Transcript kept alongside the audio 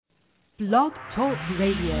Blog Talk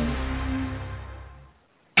Radio.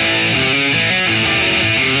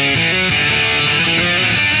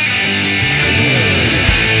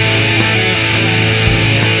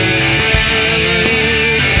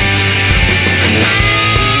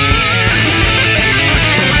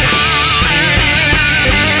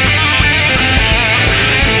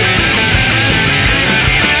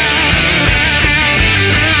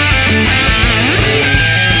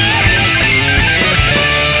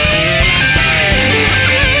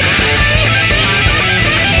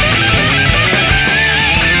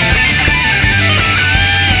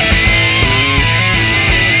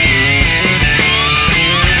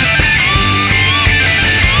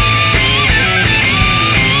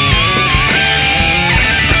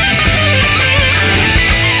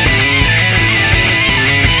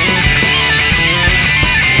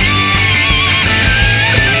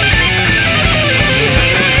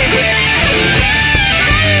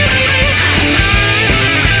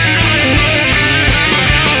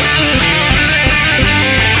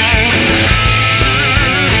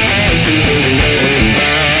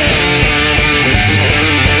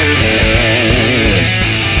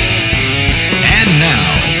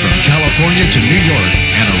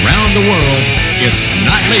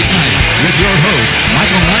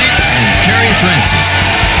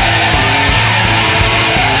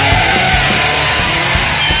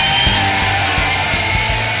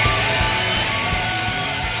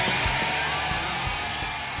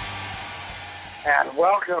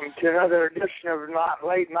 To another edition of Not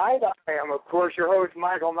Late Night. I am, of course, your host,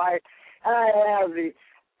 Michael Knight, and I have the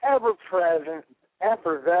ever-present,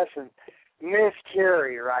 effervescent Miss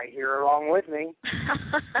Kerri right here along with me.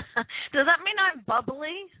 Does that mean I'm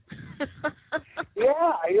bubbly?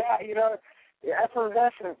 yeah, you know,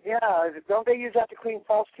 effervescent, yeah. Don't they use that to clean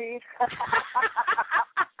false teeth? I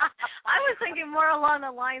was thinking more along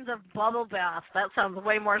the lines of bubble bath. That sounds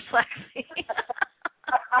way more sexy.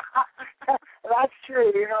 That's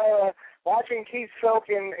true. You know, watching teeth soak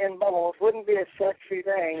in bubbles wouldn't be a sexy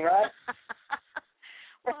thing, right?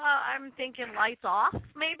 Well, I'm thinking lights off,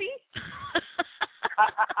 maybe.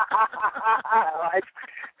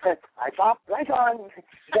 Lights off, lights on.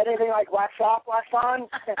 Is that anything like wax off, wax on?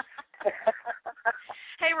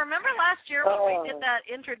 Hey, remember last year when we did that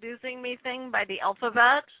introducing me thing by the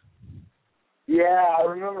alphabet? Yeah, I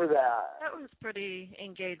remember that. That was pretty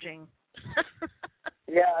engaging.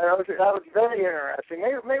 Yeah, that was very interesting.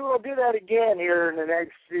 Maybe we'll do that again here in the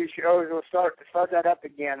next few shows. We'll start that up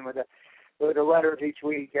again with the letters each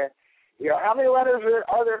week. You know, how many letters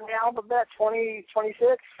are there in the alphabet? 20,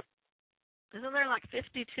 26? Isn't there like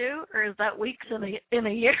 52, or is that weeks in a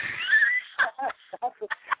year?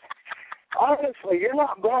 Honestly, you're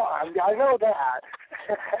not blind. I know that.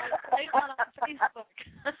 They got on Facebook.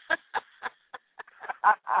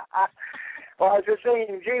 Well, I was just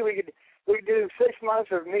saying, gee, we could do 6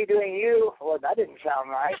 months of me doing you. Well, that didn't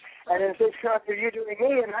sound right. And then 6 months of you doing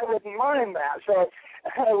me, and I wouldn't mind that. So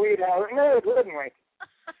we'd have it made, wouldn't we?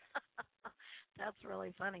 That's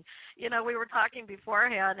really funny. You know, we were talking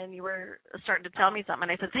beforehand, and you were starting to tell me something,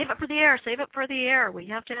 and I said, save it for the air, save it for the air. We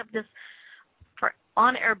have to have this for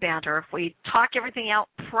on-air banter. If we talk everything out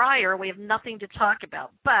prior, we have nothing to talk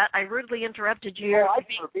about. But I rudely interrupted you. Well, I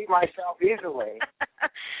can repeat myself easily.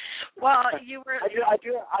 Well, you were. I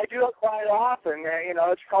do it quite often. You know,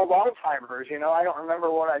 it's called Alzheimer's. You know, I don't remember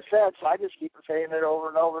what I said, so I just keep saying it over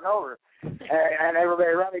and over and over. and everybody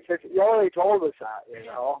around me says, "You already told us that." You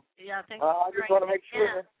know. Yeah, thank I just want to make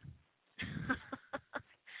sure.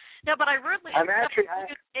 No, but I rudely interrupted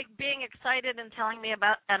you being excited and telling me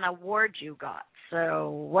about an award you got. So,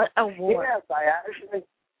 what award? Yes, I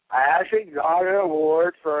actually got an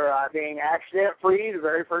award for being accident-free the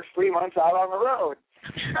very first 3 months out on the road.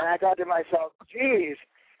 And I thought to myself, geez,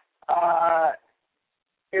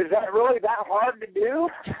 is that really that hard to do?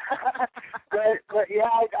 but yeah,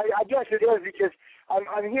 I guess it is, because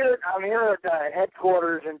I'm here at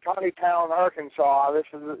headquarters in Town, Arkansas. This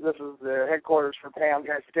is the headquarters for PAM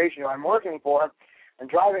Transportation, who I'm working for and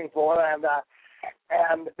driving for, and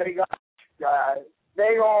they got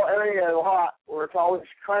big old area a lot where it's all these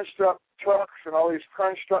crunch-up trucks and all these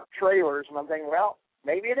crunch-up trailers, and I'm thinking, well,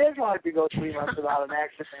 maybe it is hard to go 3 months without an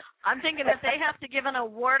accident. I'm thinking if they have to give an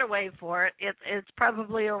award away for it, it's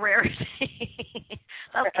probably a rarity.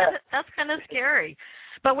 That's kind of scary.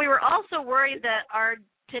 But we were also worried that our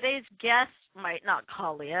today's guest might not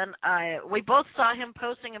call in. We both saw him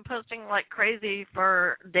posting like crazy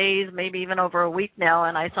for days, maybe even over a week now,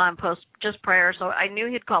 and I saw him post just prior, so I knew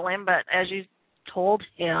he'd call in, but as you told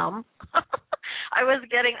him, I was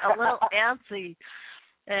getting a little antsy.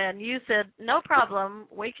 And you said, no problem,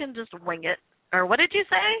 we can just wing it. Or what did you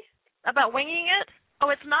say? About winging it? Oh,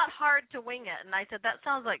 it's not hard to wing it. And I said, that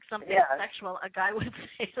sounds like something sexual a guy would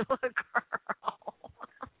say to a girl.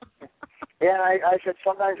 Yeah, I said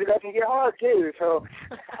sometimes it doesn't get hard, too, so.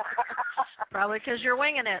 Probably because you're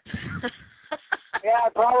winging it. Yeah,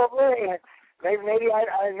 probably. Maybe I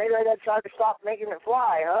decided to stop making it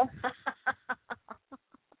fly, huh?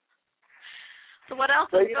 So what else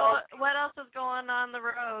is going on the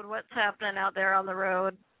road? What's happening out there on the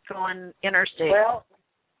road going interstate? Well,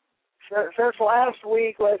 since last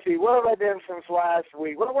week, let's see, what have I done since last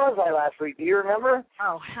week? Where was I last week? Do you remember?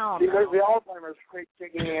 Oh, hell no. Because the Alzheimer's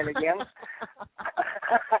kicking in again.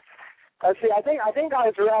 Let's see, I think I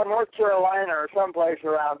was around North Carolina or someplace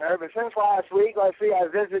around there, but since last week, let's see, I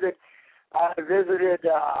visited,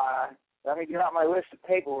 let me get out my list of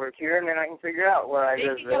paperwork here, and then I can figure out where I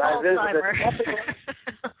visited.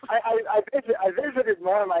 I visited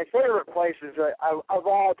one of my favorite places of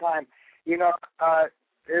all time. You know,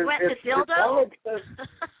 went to Dildo?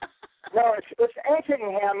 No, it's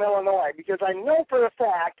Effingham, Illinois, because I know for a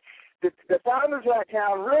fact that the founders of that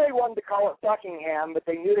town really wanted to call it Buckingham, but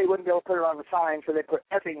they knew they wouldn't be able to put it on the sign, so they put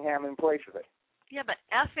Effingham in place of it. Yeah, but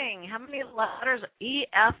effing, how many letters?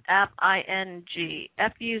 E-F-F-I-N-G,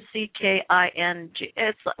 F-U-C-K-I-N-G.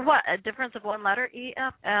 It's, what, a difference of one letter?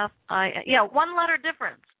 E-F-F-I-N. Yeah, one letter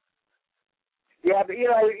difference. Yeah, but, you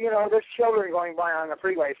know, there's children going by on the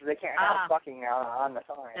freeway, so they can't have Buckingham on the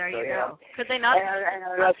sign. There you go. Could they not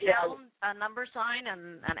put down a number sign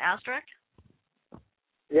and an asterisk?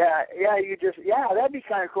 Yeah, that'd be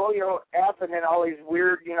kind of cool, you know, F and then all these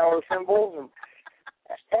weird, you know, symbols, and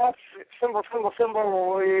F,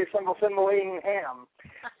 symboling ham.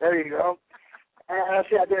 There you go. And let's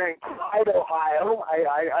see, I've been in Clyde, Ohio.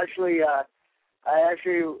 I actually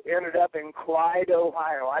ended up in Clyde,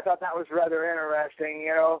 Ohio. I thought that was rather interesting,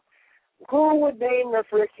 you know. Who would name the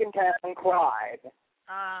frickin' town Clyde?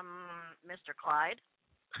 Mr. Clyde?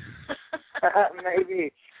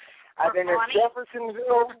 Maybe. I've been in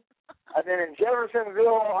Jeffersonville,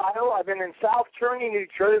 Ohio. I've been in South Kearney, New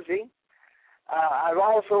Jersey. I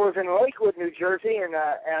also was in Lakewood, New Jersey, and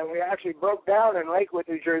we actually broke down in Lakewood,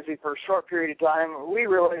 New Jersey for a short period of time. We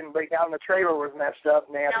really didn't break down. The trailer was messed up,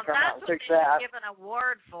 and they had to come out and fix that. Now, that's what they give an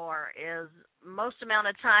award for, is most amount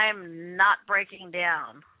of time not breaking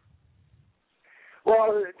down.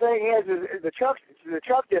 Well, the thing is the truck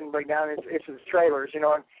didn't break down. It's his trailers, you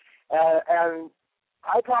know, and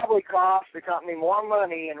I probably cost the company more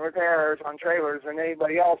money in repairs on trailers than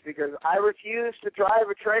anybody else because I refuse to drive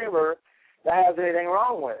a trailer that has anything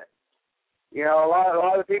wrong with it. You know, a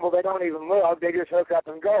lot of people, they don't even look. They just hook up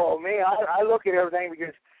and go. Me, I look at everything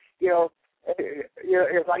because, you know,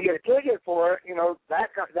 if I get a ticket for it, you know,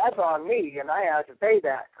 that's on me, and I have to pay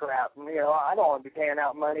that crap. And, you know, I don't want to be paying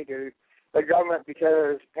out money to the government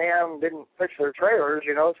because Pam didn't fix their trailers,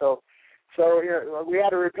 you know, so you know, we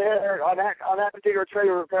had to repair on that particular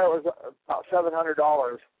trailer repair was about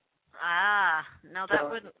 $700. No, that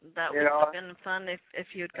wouldn't have been fun if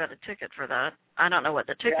you'd got a ticket for that. I don't know what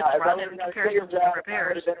the tickets run in comparison to the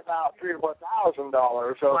repairs. It would have been about $3,000 or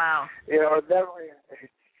 $4,000. So wow. You know, definitely.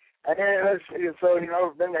 And then it was, so you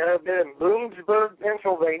know, been there, been in Bloomsburg,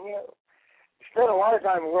 Pennsylvania. Spent a lot of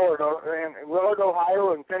time in Willard,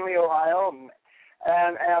 Ohio, and Findlay, Ohio,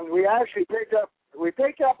 and we actually picked up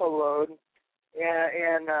a load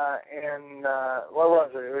in what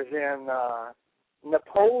was it? It was in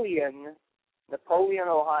Napoleon,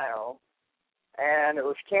 Ohio, and it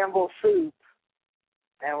was Campbell soup,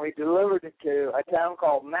 and we delivered it to a town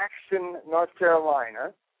called Maxton, North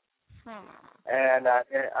Carolina. And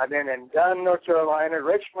I've been in Dunn, North Carolina,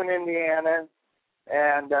 Richmond, Indiana,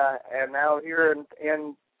 and now here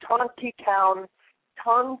in Tonkytown,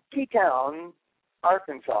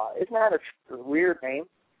 Arkansas. Isn't that a weird name?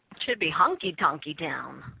 Should be Honky Tonky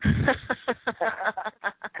Town.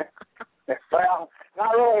 Well,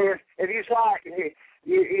 not really. If you saw it,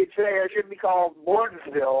 you'd say it should be called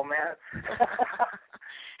Bordsville, man.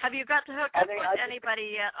 Have you got to hook up with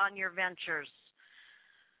anybody yet on your ventures?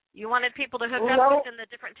 You wanted people to hook up with in the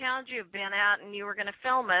different towns you've been at, and you were going to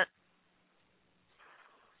film it.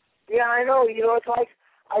 Yeah, I know. You know, it's like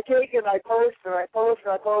I take it, I post, and I post,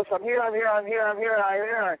 and I post. I'm here. And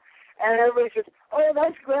everybody says, "Oh,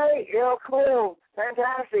 that's great. You know, cool,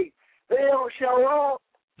 fantastic." They don't show up.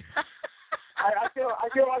 I feel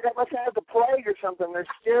like I must have the plague or something. They're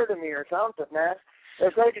scared of me or something, man. They're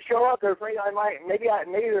afraid to show up. They're afraid maybe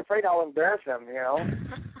they're afraid I'll embarrass them, you know.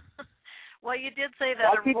 Well, you did say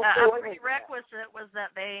that a prerequisite was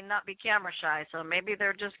that they not be camera shy, so maybe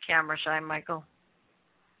they're just camera shy, Michael.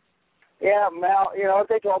 Yeah, Mal, you know, if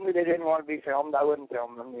they told me they didn't want to be filmed, I wouldn't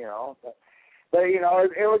film them, you know. But you know,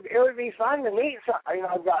 it would be fun to meet. You know,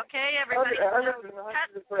 I've got. Okay,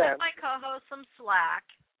 slack.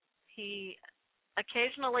 He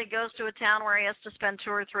occasionally goes to a town where he has to spend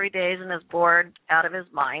 2 or 3 days and is bored out of his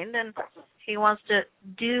mind, and he wants to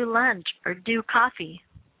do lunch or do coffee.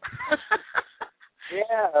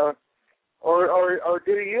 Yeah, or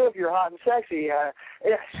do you if you're hot and sexy? Yeah.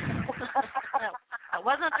 That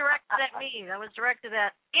wasn't directed at me. That was directed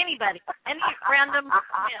at anybody, any random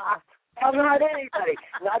male. No, not anybody.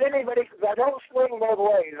 Not anybody, because I don't swing both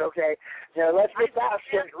ways, okay? Now, let's get that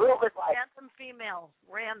shit real quick. Random female.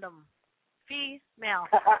 Random.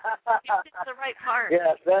 Female. You did the right part.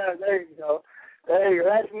 Yes, there you go. There you go.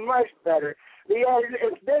 That's much better. Yeah,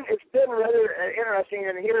 it's been rather interesting.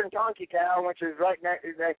 And here in Tonkitown, which is right next,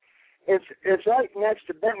 it's right next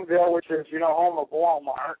to Bentonville, which is home of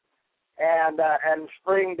Walmart, and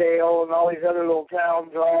Springdale and all these other little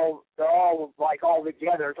towns. They're all like all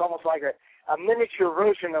together. It's almost like a miniature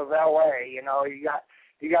version of LA. You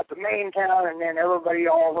got the main town, and then everybody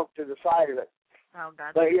all hooked to the side of it. Oh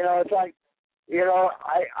God. But it's like.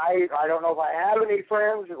 I don't know if I have any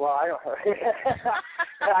friends. Well, I don't know if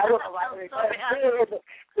I have any friends, but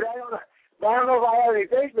I don't know if I have any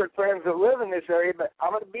Facebook friends that live in this area. But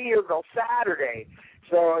I'm going to be here till Saturday,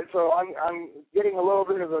 so I'm getting a little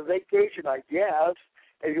bit of a vacation, I guess,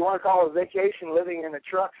 if you want to call it a vacation, living in a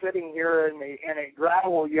truck sitting here in a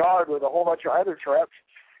gravel yard with a whole bunch of other trucks.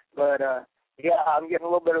 But yeah, I'm getting a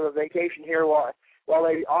little bit of a vacation here while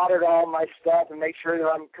they audit all my stuff and make sure that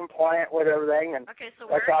I'm compliant with everything. And okay, so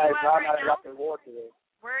where are you at right now? Today.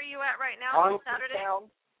 Where are you at right now on Saturday?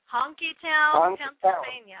 Honkytown,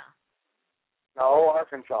 Pennsylvania. No,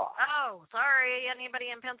 Arkansas. Oh, sorry.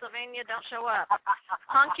 Anybody in Pennsylvania, don't show up.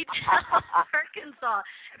 Honkytown, Arkansas.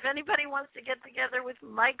 If anybody wants to get together with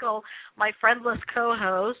Michael, my friendless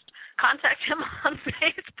co-host, contact him on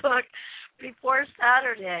Facebook before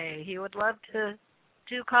Saturday. He would love to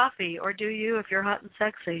do coffee, or do you if you're hot and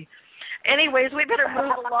sexy. Anyways, we better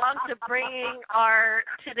move along to bringing our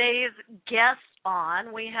today's guest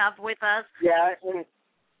on. We have with us... Yeah, and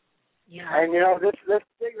this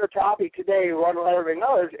particular topic today, we want to let everybody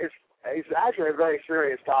know, is actually a very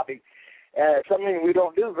serious topic. Something we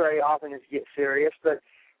don't do very often is get serious, but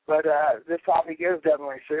this topic is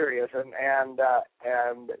definitely serious, and I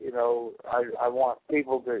want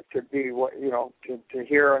people to be to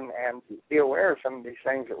hear and be aware of some of these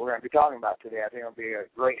things that we're going to be talking about today. I think it'll be a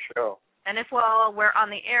great show. And if while we're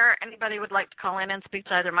on the air, anybody would like to call in and speak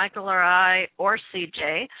to either Michael or I or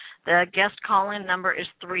CeeJay, the guest call-in number is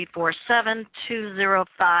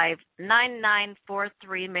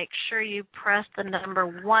 347-205-9943. Make sure you press the number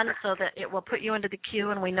 1 so that it will put you into the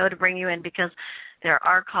queue and we know to bring you in, because there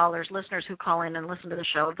are listeners who call in and listen to the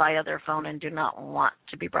show via their phone and do not want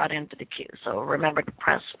to be brought into the queue. So remember to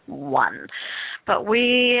press 1. But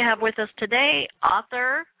we have with us today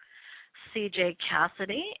author CeeJay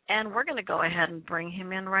Cassidy, and we're going to go ahead and bring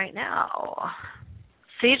him in right now.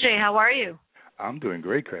 CeeJay, how are you? I'm doing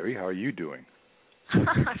great, Kerri. How are you doing?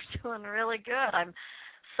 I'm doing really good. I'm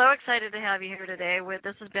so excited to have you here today.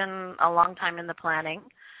 This has been a long time in the planning.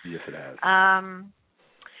 Yes, it has. I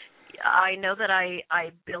know that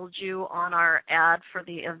I billed you on our ad for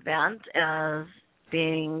the event as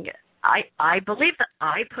being, I believe that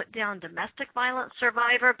I put down domestic violence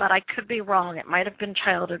survivor, but I could be wrong. It might have been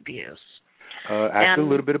child abuse. Actually, a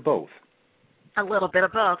little bit of both. A little bit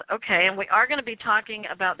of both. Okay, and we are going to be talking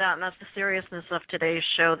about that, and that's the seriousness of today's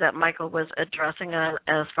show that Michael was addressing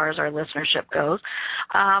as far as our listenership goes.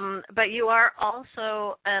 But you are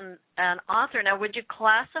also an author. Now, would you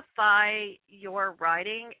classify your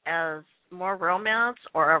writing as more romance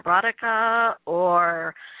or erotica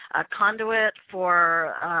or a conduit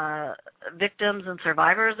for victims and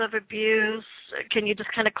survivors of abuse? Can you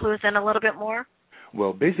just kind of clue us in a little bit more?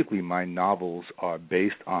 Well, basically, my novels are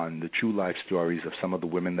based on the true life stories of some of the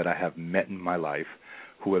women that I have met in my life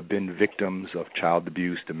who have been victims of child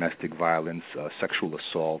abuse, domestic violence, sexual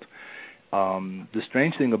assault. The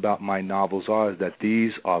strange thing about my novels is that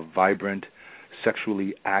these are vibrant,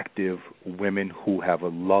 sexually active women who have a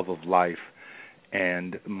love of life.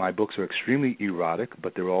 And my books are extremely erotic,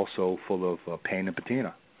 but they're also full of pain and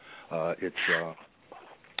patina. It's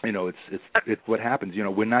what happens.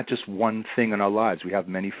 We're not just one thing in our lives. We have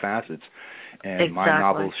many facets, and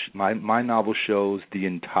exactly. my novel shows the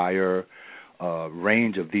entire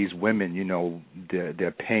range of these women.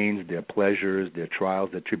 Their pains, their pleasures, their trials,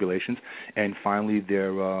 their tribulations, and finally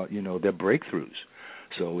their breakthroughs.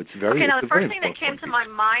 So it's very. Okay, now the first thing that came to my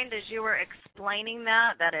mind as you were explaining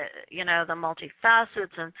that it, the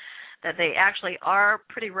multifacets and that they actually are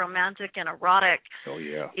pretty romantic and erotic. Oh,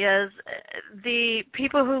 yeah. Is the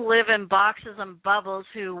people who live in boxes and bubbles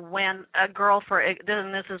who, when a girl,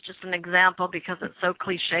 and this is just an example because it's so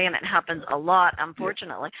cliche and it happens a lot,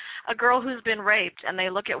 unfortunately, a girl who's been raped and they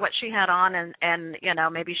look at what she had on and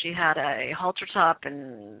maybe she had a halter top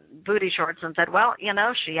and booty shorts and said, well,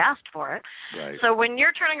 she asked for it. Right. So when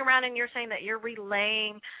you're turning around and you're saying that you're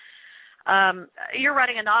relaying, you're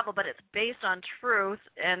writing a novel, but it's based on truth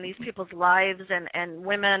and these people's lives and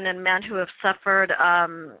women and men who have suffered.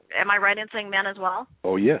 Am I right in saying men as well?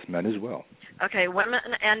 Oh, yes, men as well. Okay, women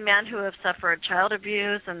and men who have suffered child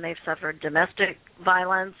abuse and they've suffered domestic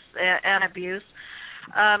violence and abuse.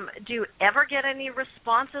 Do you ever get any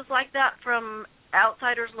responses like that from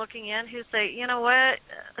outsiders looking in who say, you know what,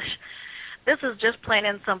 this is just plain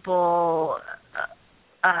and simple,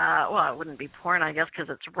 well, it wouldn't be porn, I guess,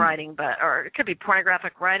 because it's writing, or it could be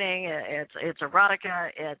pornographic writing, it's erotica,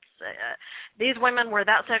 these women were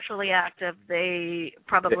that sexually active, they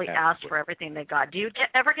probably asked for everything they got. Do you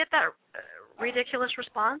ever get that ridiculous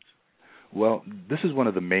response? Well, this is one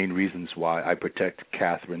of the main reasons why I protect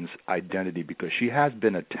Catherine's identity, because she has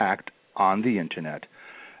been attacked on the Internet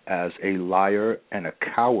as a liar and a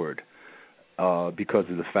coward because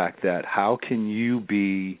of the fact that how can you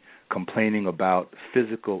be complaining about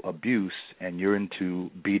physical abuse and you're into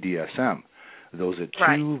BDSM? Those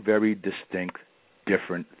are two very distinct,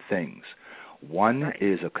 different things. One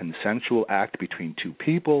is a consensual act between two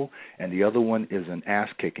people, and the other one is an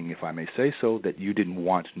ass-kicking, if I may say so, that you didn't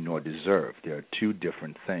want nor deserve. There are two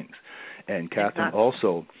different things. And Catherine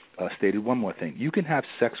also stated one more thing. You can have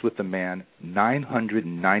sex with a man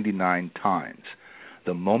 999 times.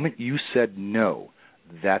 The moment you said no,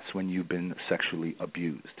 that's when you've been sexually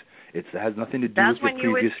abused. It has nothing to do with the previous... That's when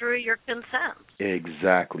you withdrew your consent.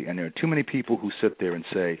 Exactly. And there are too many people who sit there and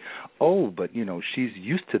say, oh, but, she's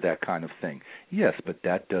used to that kind of thing. Yes, but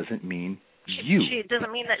that doesn't mean you. She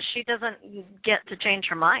doesn't mean that she doesn't get to change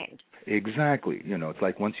her mind. Exactly. It's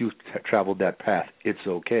like once you've traveled that path, it's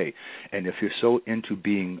okay. And if you're so into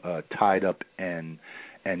being tied up and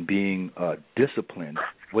being disciplined,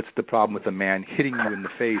 what's the problem with a man hitting you in the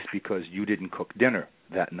face because you didn't cook dinner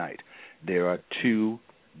that night? There are two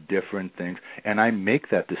different things, and I make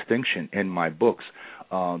that distinction in my books.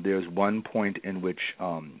 There's one point in which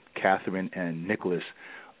Catherine and Nicholas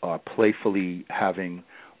are playfully having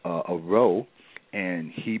a row,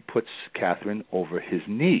 and he puts Catherine over his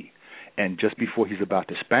knee, and just before he's about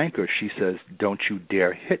to spank her, she says, "Don't you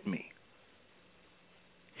dare hit me."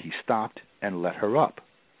 He stopped and let her up.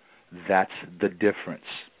 That's the difference.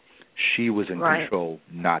 She was in control,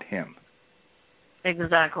 not him.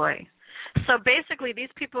 Exactly. So basically, these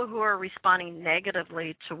people who are responding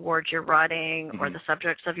negatively towards your writing or the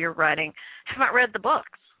subjects of your writing haven't read the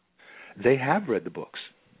books. They have read the books.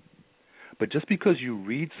 But just because you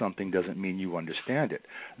read something doesn't mean you understand it.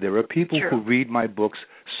 There are people who read my books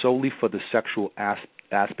solely for the sexual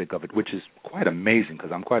aspect of it, which is quite amazing,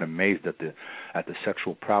 because I'm quite amazed at the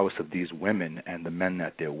sexual prowess of these women and the men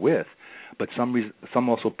that they're with. But some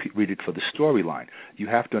also read it for the storyline. You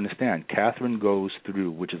have to understand, Catherine goes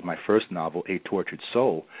through, which is my first novel, A Tortured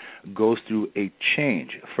Soul, goes through a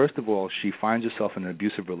change. First of all, she finds herself in an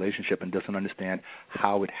abusive relationship and doesn't understand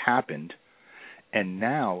how it happened. And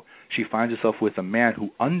now she finds herself with a man who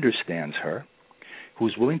understands her,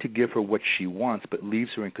 who's willing to give her what she wants, but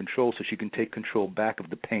leaves her in control so she can take control back of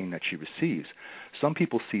the pain that she receives. Some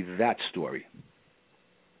people see that story,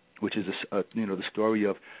 which is the story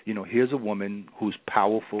of, here's a woman who's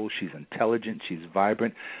powerful, she's intelligent, she's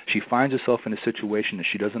vibrant. She finds herself in a situation that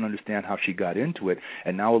she doesn't understand how she got into it,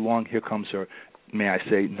 and now along here comes her, may I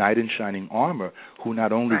say, knight in shining armor, who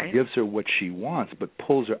not only gives her what she wants, but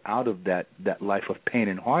pulls her out of that life of pain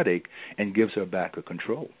and heartache and gives her back her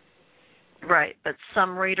control. Right, but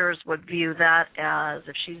some readers would view that as,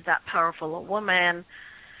 if she's that powerful a woman,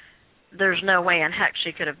 there's no way in heck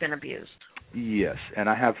she could have been abused. Yes, and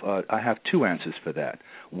I have two answers for that.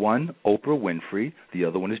 One, Oprah Winfrey. The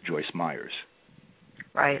other one is Joyce Myers.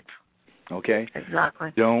 Right. Okay? Exactly.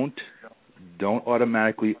 Don't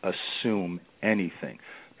automatically assume anything.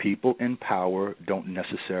 People in power don't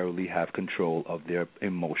necessarily have control of their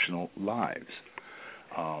emotional lives.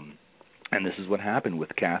 And this is what happened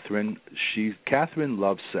with Catherine. Catherine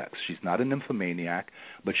loves sex. She's not a nymphomaniac,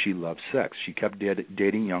 but she loves sex. She kept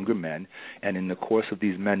dating younger men, and in the course of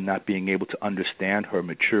these men not being able to understand her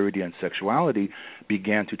maturity and sexuality,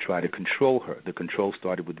 began to try to control her. The control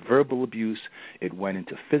started with verbal abuse. It went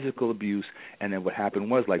into physical abuse, and then what happened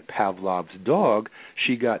was, like Pavlov's dog,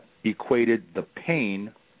 she got equated the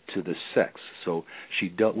pain to the sex. So she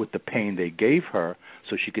dealt with the pain they gave her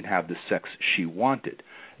so she could have the sex she wanted.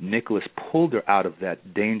 Nicholas pulled her out of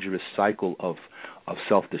that dangerous cycle of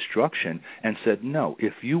self-destruction and said, no,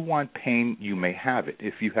 if you want pain, you may have it.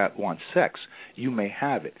 If you want sex, you may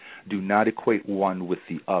have it. Do not equate one with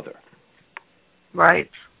the other. Right.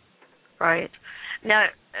 Now,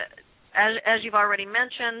 as you've already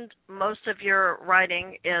mentioned, most of your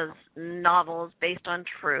writing is novels based on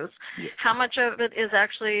truth. Yes. How much of it is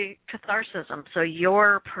actually catharsism, so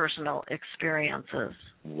your personal experiences?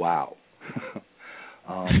 Wow.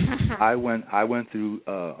 I went through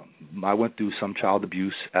some child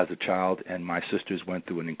abuse as a child, and my sisters went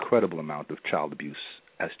through an incredible amount of child abuse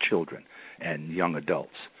as children and young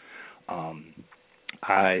adults.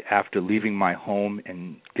 After leaving my home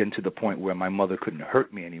and getting to the point where my mother couldn't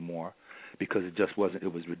hurt me anymore, because it just wasn't.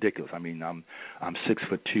 It was ridiculous. I mean, I'm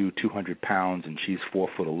 6'2", 200 pounds, and she's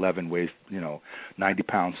 4'11", weighs 90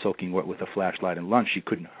 pounds, soaking wet with a flashlight and lunch. She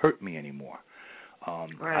couldn't hurt me anymore.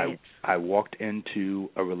 Right. I walked into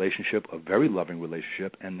a relationship, a very loving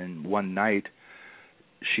relationship, and then one night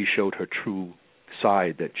she showed her true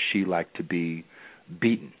side, that she liked to be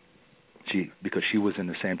beaten. Because she was in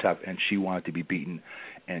the same type, and she wanted to be beaten,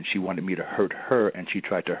 and she wanted me to hurt her, and she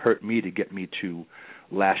tried to hurt me to get me to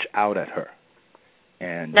lash out at her.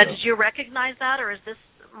 And now, did you recognize that, or is this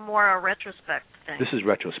more a retrospect thing? This is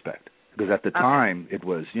retrospect, because at the time it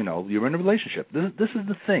was, you're in a relationship. This is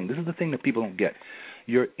the thing. This is the thing that people don't get.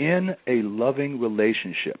 You're in a loving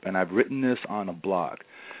relationship, and I've written this on a blog.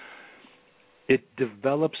 It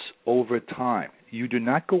develops over time. You do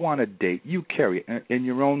not go on a date. You, Kerri, in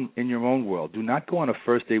your own world, do not go on a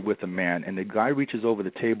first date with a man and the guy reaches over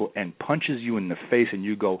the table and punches you in the face and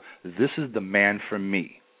you go, "This is the man for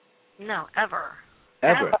me." No, ever.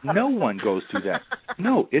 No one goes through that.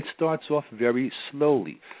 No, it starts off very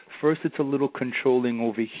slowly. First it's a little controlling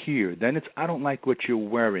over here. Then it's, "I don't like what you're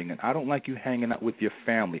wearing, and I don't like you hanging out with your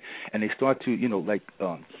family." And they start to,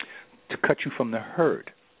 to cut you from the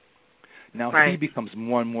herd. Now he becomes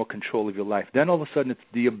more and more control of your life. Then all of a sudden it's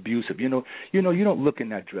the abusive. You don't look in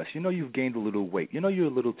that dress. You've gained a little weight. You're a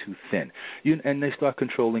little too thin. And they start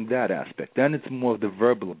controlling that aspect. Then it's more of the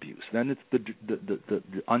verbal abuse. Then it's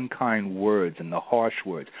the unkind words and the harsh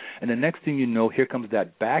words. And the next thing you know, here comes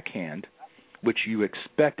that backhand, which you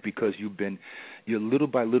expect because you're little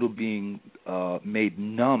by little being made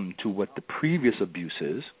numb to what the previous abuse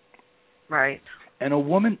is. Right. And a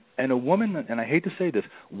woman, and I hate to say this,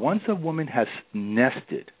 once a woman has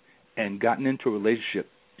nested and gotten into a relationship,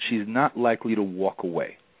 she's not likely to walk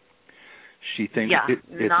away. She thinks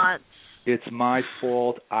it's my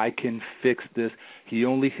fault. I can fix this. He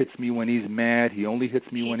only hits me when he's mad. He only hits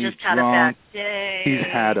me when he's drunk. He's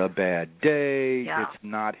had a bad day. Yeah. It's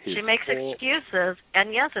not his fault. She makes excuses,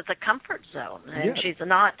 and yes, it's a comfort zone. And she's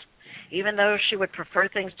not, even though she would prefer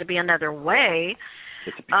things to be another way.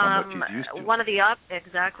 It's become what she's used to. One of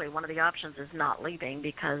the options is not leaving,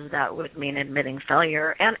 because that would mean admitting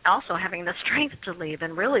failure and also having the strength to leave.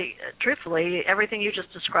 And really, truthfully, everything you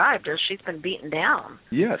just described is she's been beaten down.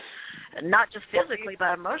 Yes. Not just physically,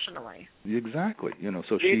 but emotionally. Exactly.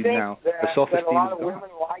 So do you she's think now that, her self-esteem that a lot is of gone. women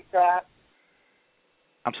like that?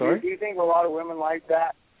 I'm sorry? Do you think a lot of women like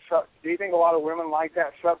that? Do you think a lot of women like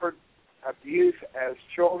that suffered abuse as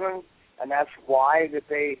children, and that's why that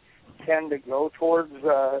they tend to go towards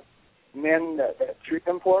men that treat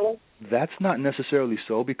them poorly? That's not necessarily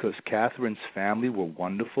so, because Catherine's family were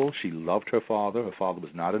wonderful. She loved her father. Her father was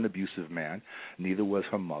not an abusive man. Neither was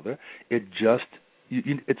her mother. It just,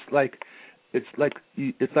 it's like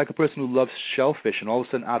a person who loves shellfish and all of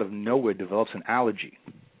a sudden out of nowhere develops an allergy.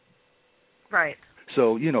 Right.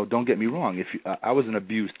 So, don't get me wrong. If I was an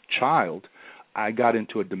abused child, I got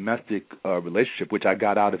into a domestic relationship, which I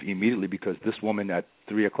got out of immediately because this woman at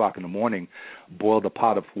 3 o'clock in the morning boiled a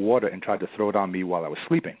pot of water and tried to throw it on me while I was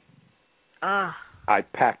sleeping. I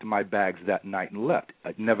packed my bags that night and left.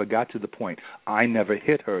 I never got to the point. I never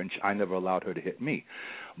hit her, and I never allowed her to hit me.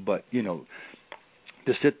 But,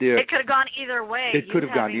 to sit there. It could have gone either way. It could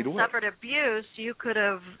have gone either way. You suffered abuse, you could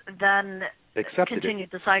have then continued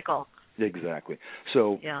the cycle. Exactly.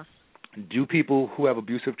 So, yes. Do people who have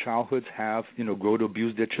abusive childhoods grow to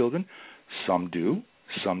abuse their children? Some do,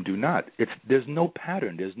 some do not. There's no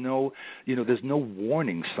pattern. There's no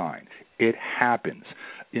warning sign. It happens.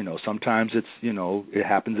 Sometimes it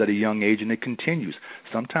happens at a young age and it continues.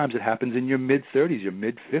 Sometimes it happens in your mid-30s, your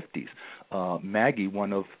mid-50s. Maggie,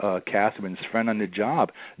 one of Catherine's friend on the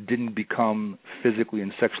job, didn't become physically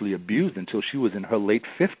and sexually abused until she was in her late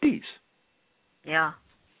 50s. Yeah.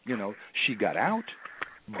 She got out.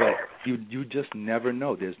 But you just never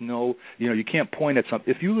know. There's no, you can't point at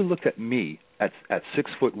something. If you looked at me at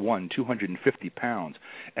 6'1", 250 pounds,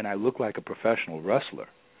 and I look like a professional wrestler,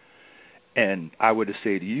 and I were to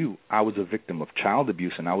say to you, I was a victim of child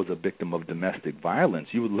abuse and I was a victim of domestic violence,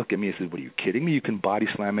 you would look at me and say, what, are you kidding me? You can body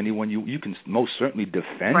slam anyone. You can most certainly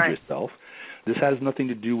defend yourself. This has nothing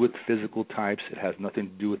to do with physical types. It has nothing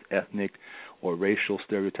to do with ethnic or racial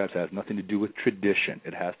stereotypes. It has nothing to do with tradition.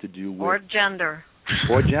 It has to do with... Or gender.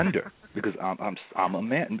 Or gender. Because I'm a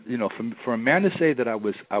man. You know, for a man to say that I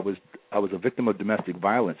was a victim of domestic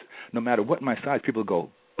violence, no matter what my size, people go,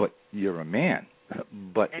 but you're a man.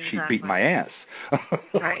 But she beat my ass.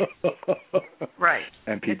 Right. Right.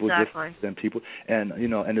 And people and you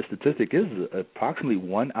know, and the statistic is approximately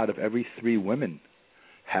 1 out of every 3 women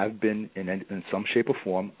have been in some shape or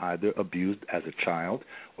form either abused as a child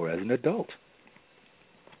or as an adult.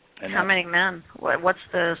 And how many men? What's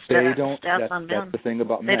the stats on men? That's the thing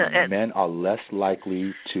about men. Men are less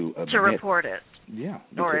likely to report it. Yeah,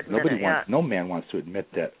 or admit no man wants to admit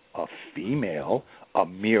that a female, a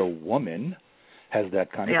mere woman, has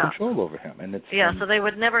that kind of control over him. And it's so they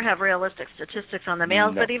would never have realistic statistics on the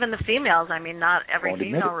males, but even the females. I mean, not every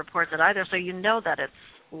female reports it either. So you know that it's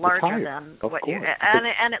larger than what you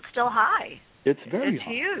and it's still high. It's very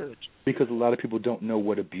high. Huge. Because a lot of people don't know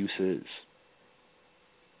what abuse is.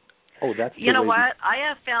 Oh, that's you know what? I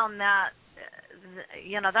have found that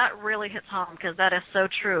that really hits home because that is so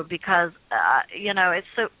true. Because it's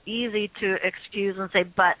so easy to excuse and say,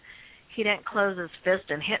 but he didn't close his fist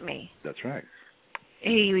and hit me. That's right.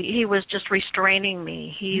 He was just restraining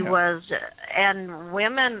me. He was, and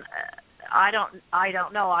women. I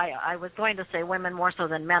don't know. I was going to say women more so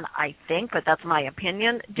than men, I think, but that's my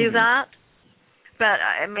opinion. Do that. But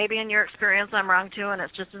maybe in your experience I'm wrong too, and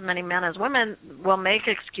it's just as many men as women will make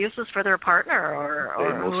excuses for their partner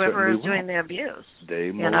or whoever is doing the abuse.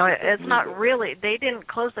 It's not really, they didn't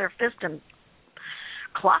close their fist and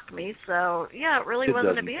clock me, so it really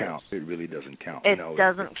wasn't abuse. It really doesn't count. It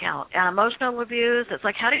doesn't count. And emotional abuse, it's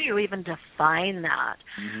like, how do you even define that?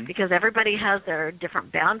 Because everybody has their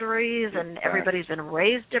different boundaries, and everybody's been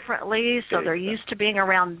raised differently, so they're used to being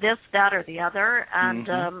around this, that, or the other, and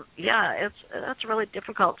that's really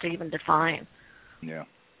difficult to even define. Yeah,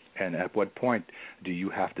 and at what point do you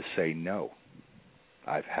have to say no?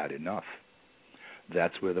 I've had enough.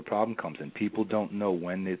 That's where the problem comes in. People don't know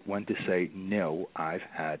when to say, no, I've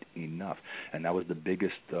had enough. And that was the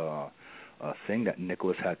biggest thing that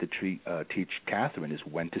Nicholas had to teach Catherine, is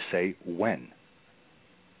when to say when.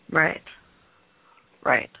 Right.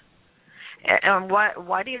 And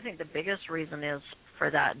why do you think the biggest reason is for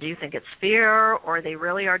that? Do you think it's fear, or they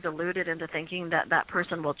really are deluded into thinking that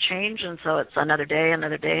person will change, and so it's another day,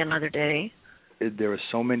 another day, another day? There are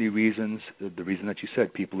so many reasons. The reason that you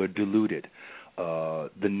said, people are deluded.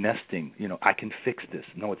 The nesting, I can fix this.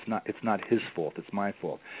 No, it's not. It's not his fault. It's my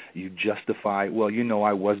fault. You justify, well,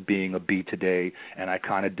 I was being a B today, and I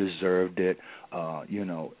kind of deserved it. I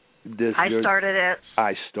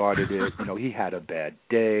started it. He had a bad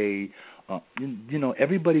day.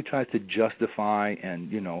 Everybody tries to justify and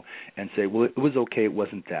say, well, it was okay. It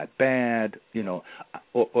wasn't that bad.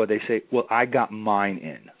 Or they say, well, I got mine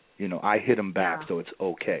in. I hit him back, so it's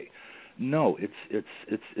okay. No, it's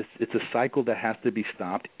a cycle that has to be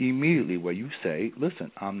stopped immediately, where you say,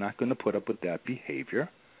 listen, I'm not going to put up with that behavior.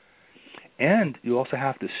 And you also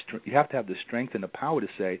have to have the strength and the power to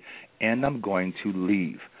say, and I'm going to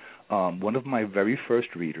leave. One of my very first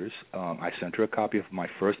readers, I sent her a copy of my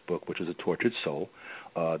first book, which was A Tortured Soul,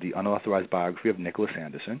 the unauthorized biography of Nicholas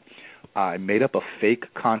Anderson. I made up a fake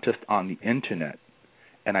contest on the Internet,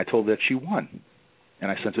 and I told her that she won.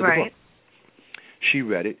 And I sent her the book. She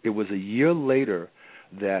read it. It was a year later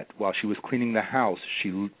that while she was cleaning the house,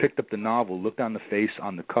 she picked up the novel, looked on the face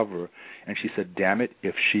on the cover, and she said, damn it,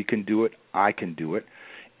 if she can do it, I can do it.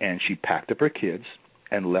 And she packed up her kids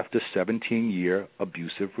and left a 17-year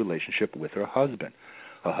abusive relationship with her husband.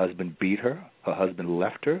 Her husband beat her. Her husband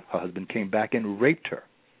left her. Her husband came back and raped her.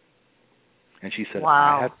 And she said,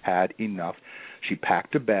 I have had enough. She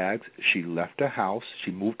packed her bags. She left her house.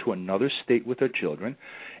 She moved to another state with her children.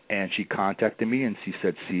 And she contacted me and she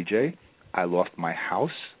said, CeeJay, I lost my house.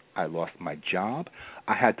 I lost my job.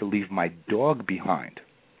 I had to leave my dog behind.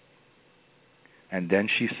 And then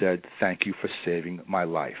she said, thank you for saving my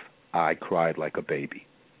life. I cried like a baby.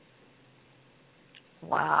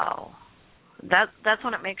 Wow. That's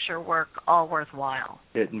when it makes your work all worthwhile.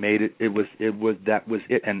 It made it. That was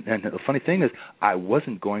it. And the funny thing is, I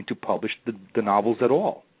wasn't going to publish the novels at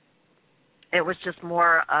all. It was just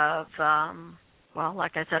more of,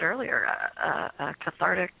 like I said earlier, a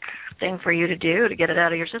cathartic thing for you to do to get it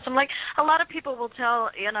out of your system. Like a lot of people will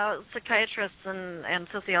tell, psychiatrists and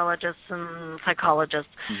sociologists and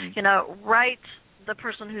psychologists, write the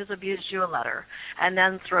person who's abused you a letter and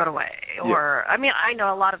then throw it away. Or, I mean, I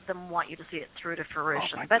know a lot of them want you to see it through to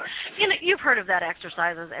fruition. But, you know, you've heard of that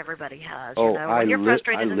exercise, as everybody has. You know, when you're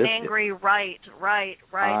frustrated and angry, write,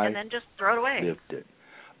 and then just throw it away. I lived it.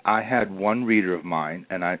 I had one reader of mine,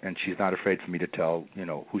 and she's not afraid for me to tell, you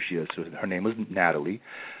know, who she is. So her name was Natalie.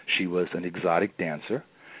 She was an exotic dancer,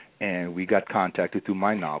 and we got contacted through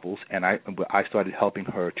my novels, and I started helping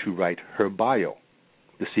her to write her bio,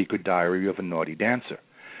 The Secret Diary of a Naughty Dancer.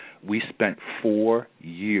 We spent 4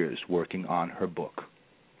 years working on her book.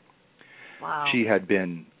 Wow. She had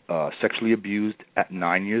been sexually abused at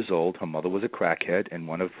 9 years old. Her mother was a crackhead, and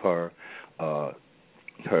one of her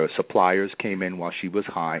suppliers came in while she was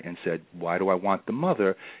high and said, "Why do I want the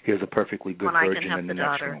mother? Here's a perfectly good virgin in the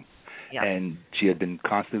next room." Yep. And she had been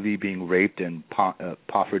constantly being raped and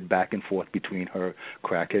poffered back and forth between her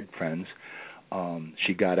crackhead friends.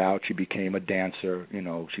 She got out. She became a dancer. You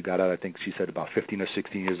know, she got out, I think she said about 15 or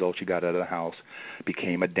 16 years old. She got out of the house,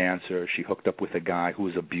 became a dancer. She hooked up with a guy who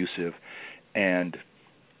was abusive, and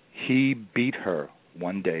he beat her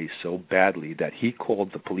one day so badly that he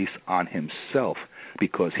called the police on himself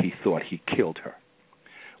because he thought he killed her.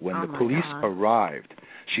 When the police arrived,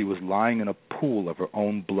 she was lying in a pool of her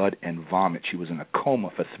own blood and vomit. She was in a coma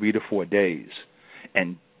for 3 to 4 days.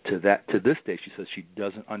 And to this day, she says she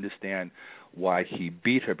doesn't understand why he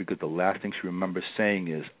beat her, because the last thing she remembers saying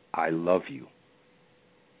is, "I love you."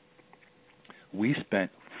 We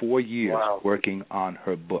spent 4 years working on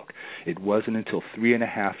her book. It wasn't until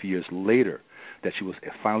 3.5 years later that she was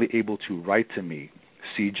finally able to write to me,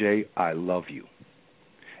 "CeeJay, I love you."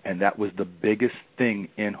 And that was the biggest thing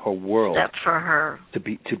in her world. That's for her. To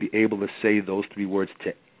be able to say those 3 words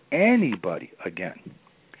to anybody again.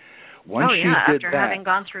 Once she did after that, having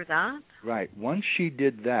gone through that? Right. Once she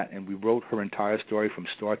did that, and we wrote her entire story from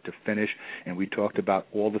start to finish, and we talked about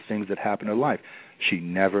all the things that happened in her life, she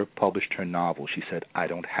never published her novel. She said, "I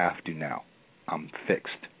don't have to now. I'm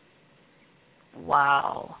fixed."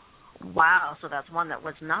 Wow. So that's one that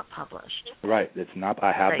was not published. Right. It's not.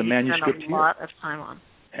 I have the manuscript here. Spent a lot of time on.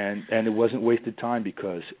 And it wasn't wasted time,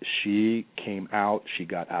 because she came out, she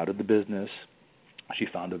got out of the business. She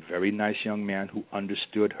found a very nice young man who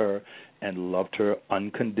understood her and loved her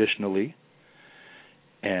unconditionally.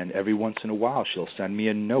 And every once in a while, she'll send me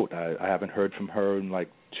a note. I haven't heard from her in like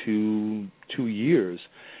two years,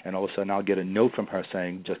 and all of a sudden I'll get a note from her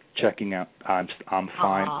saying, "Just checking out. I'm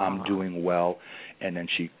fine. I'm doing well." And then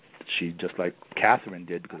she just like Catherine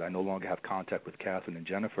did, because I no longer have contact with Catherine and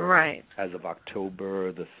Jennifer. Right. As of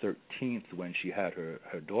October the 13th, when she had her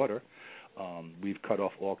daughter, we've cut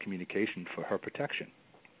off all communication for her protection.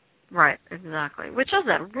 Right, exactly. Which is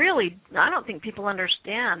a really, I don't think people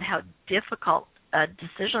understand how difficult a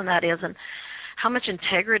decision that is, and how much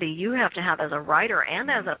integrity you have to have as a writer and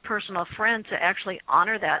as a personal friend to actually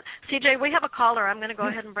honor that. CeeJay, we have a caller. I'm going to go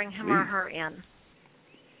ahead and bring him or her in.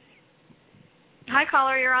 Hi,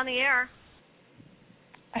 caller. You're on the air.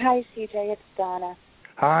 Hi, CeeJay. It's Donna.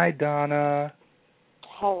 Hi, Donna.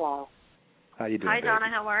 Hello. How you doing, Hi, baby? Donna.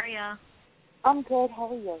 How are you? I'm good. How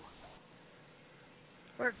are you?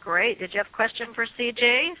 We're great. Did you have a question for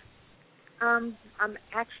CeeJay? I'm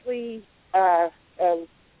actually a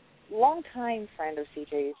longtime friend of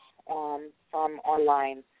CeeJay's from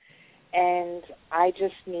online, and I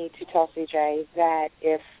just need to tell CeeJay that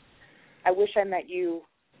I wish I met you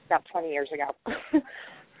about 20 years ago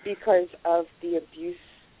because of the abuse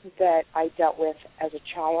that I dealt with as a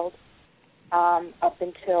child up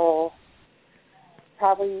until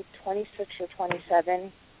probably 26 or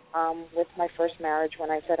 27 with my first marriage,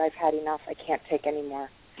 when I said I've had enough, I can't take anymore.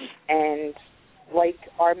 And like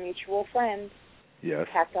our mutual friend,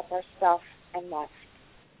 packed up our stuff and left.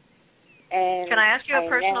 And can I ask you a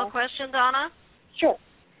personal question, Donna? Sure.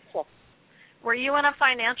 Were you in a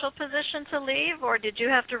financial position to leave, or did you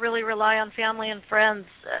have to really rely on family and friends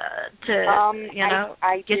to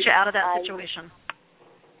get you out of that situation?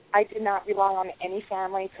 I did not rely on any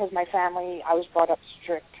family, because my family, I was brought up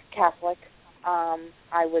strict Catholic.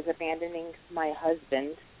 I was abandoning my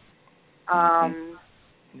husband.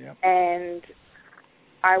 And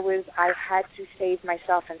I had to save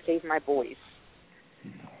myself and save my boys.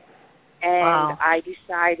 And I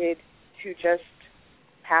decided to just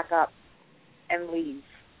pack up and leave.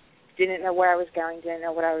 Didn't know where I was going, didn't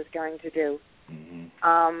know what I was going to do.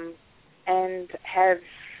 And have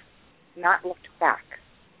not looked back.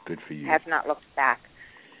 Good for you. Have not looked back.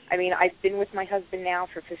 I mean, I've been with my husband now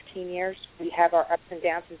for 15 years. We have our ups and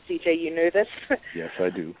downs, and CeeJay, you know this. Yes, I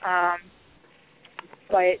do.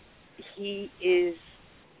 But he is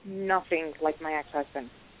nothing like my ex-husband.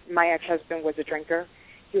 My ex-husband was a drinker.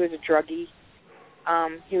 He was a druggie.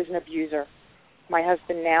 He was an abuser. My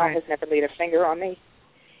husband now has never laid a finger on me.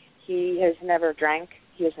 He has never drank.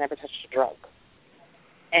 He has never touched a drug.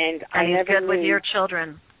 And I he's never good with your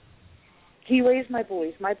children. He raised my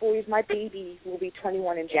boys. My baby will be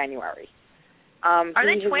 21 in January. Are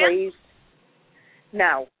they twins?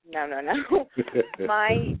 No.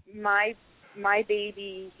 My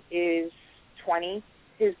baby is 20.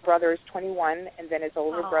 His brother is 21, and then his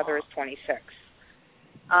older brother is 26.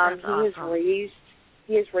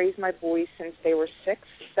 He has raised my boys since they were 6,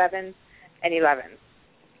 7, and 11.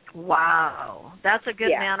 Wow, that's a good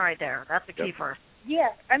man right there. That's a keeper. Yeah,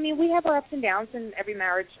 I mean, we have our ups and downs, and every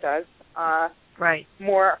marriage does. Right.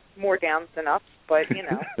 More downs than ups, but you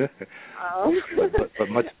know. But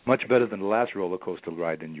much better than the last roller coaster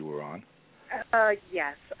ride than you were on.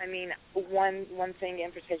 Yes. I mean, one thing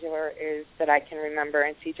in particular is that I can remember,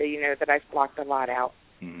 and CeeJay, you know that I've blocked a lot out.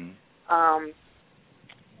 Mm-hmm.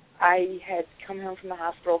 I had come home from the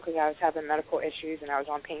hospital because I was having medical issues and I was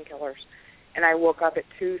on painkillers, and I woke up at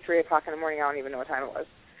 2, 3 o'clock in the morning. I don't even know what time it was,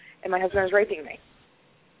 and my husband was raping me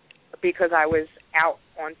because I was out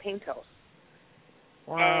on pain pills.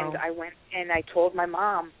 Wow. And I went and I told my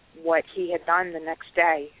mom what he had done the next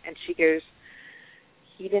day, and she goes,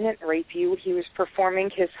 "He didn't rape you. He was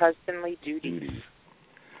performing his husbandly duties."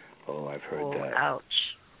 Oh, I've heard that. Ouch.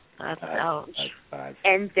 That's ouch.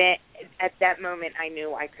 And then at that moment, I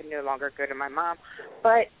knew I could no longer go to my mom.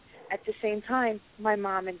 But at the same time, my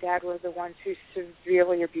mom and dad were the ones who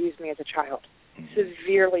severely abused me as a child.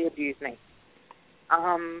 Severely abused me.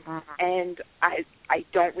 And I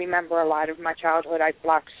don't remember a lot of my childhood. I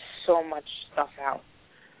blocked so much stuff out.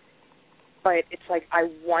 But it's like I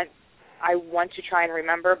want to try and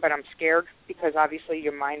remember, but I'm scared because obviously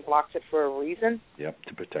your mind blocks it for a reason. Yep,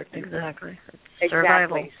 to protect you. Exactly.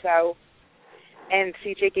 Exactly. So, and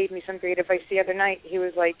CeeJay gave me some great advice the other night. He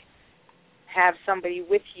was like, have somebody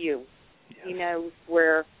with you, you know,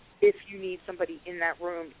 where if you need somebody in that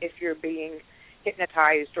room, if you're being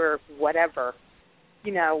hypnotized or whatever,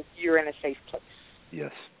 you know, you're in a safe place.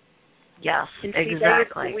 Yes. Yes, and exactly.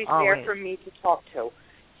 CeeJay is always there for me to talk to.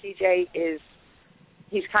 CeeJay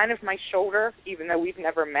he's kind of my shoulder, even though we've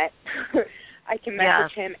never met. I can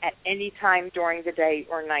message him at any time during the day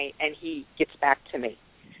or night, and he gets back to me.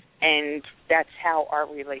 And that's how our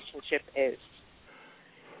relationship is.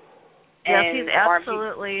 Yes, he's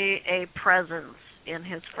absolutely a presence in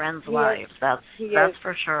his friends' lives. That's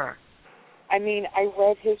for sure. I mean, I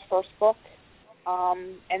read his first book,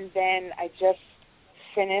 and then I just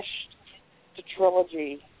finished the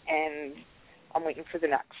trilogy, and I'm waiting for the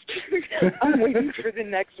next. I'm waiting for the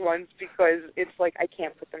next ones because it's like I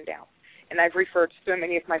can't put them down. And I've referred to so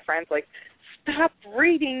many of my friends like, stop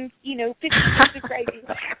reading, 50 Shades of Grey. You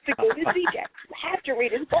have to go to CeeJay. You have to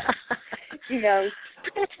read his book.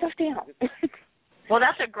 Put that stuff down. Well,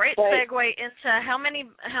 that's a great segue into how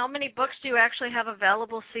many books do you actually have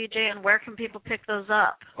available, CeeJay, and where can people pick those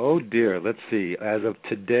up? Oh, dear. Let's see. As of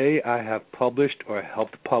today, I have published or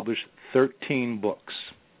helped publish 13 books.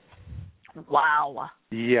 Wow.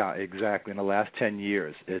 Yeah, exactly. In the last 10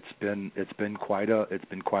 years, it's been quite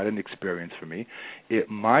an experience for me.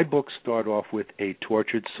 My books start off with A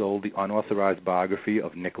Tortured Soul: The Unauthorized Biography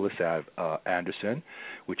of Nicholas Anderson,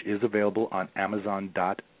 which is available on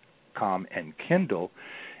Amazon.com and Kindle,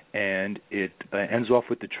 and it ends off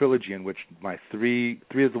with the trilogy in which my three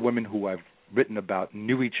of the women who I've written about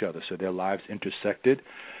knew each other, so their lives intersected.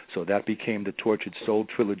 So that became the Tortured Soul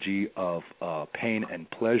trilogy of Pain and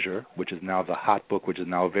Pleasure, which is now the hot book, which is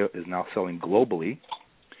now selling globally.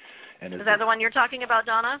 And is that the one you're talking about,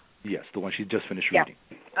 Donna? Yes, the one she just finished reading.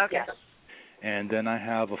 Okay. Yes. And then I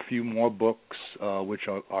have a few more books which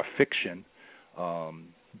are fiction.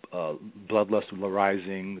 Bloodlust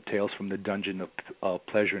Rising, Tales from the Dungeon of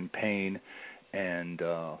Pleasure and Pain, and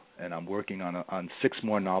I'm working on 6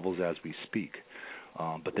 more novels as we speak.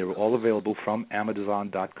 But they were all available from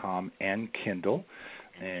Amazon.com and Kindle,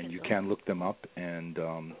 and you can look them up and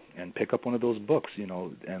pick up one of those books,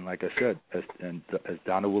 And like I said, as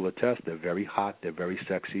Donna will attest, they're very hot, they're very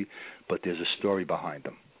sexy, but there's a story behind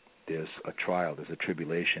them. There's a trial, there's a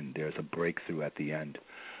tribulation, there's a breakthrough at the end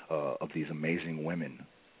of these amazing women.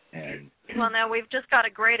 Well, now we've just got a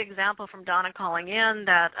great example from Donna calling in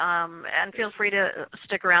that, and feel free to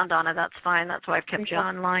stick around, Donna. That's fine. That's why I've kept you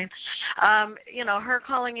online. Her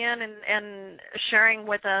calling in and sharing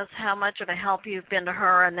with us how much of a help you've been to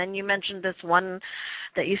her, and then you mentioned this one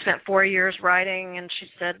that you spent 4 years writing, and she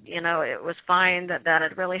said, it was fine, that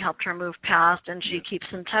it really helped her move past, and she keeps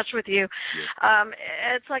in touch with you.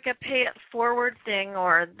 It's like a pay it forward thing,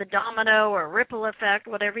 or the domino or ripple effect,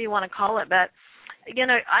 whatever you want to call it, but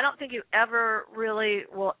I don't think you ever really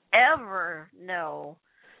will ever know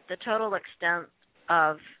the total extent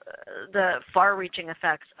of the far-reaching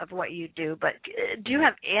effects of what you do, but do you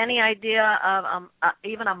have any idea of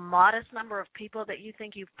even a modest number of people that you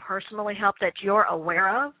think you've personally helped that you're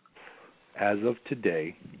aware of? As of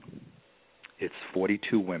today, it's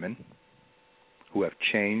 42 women who have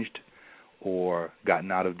changed or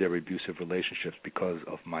gotten out of their abusive relationships because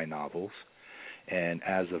of my novels. And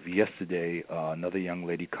as of yesterday, another young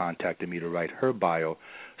lady contacted me to write her bio,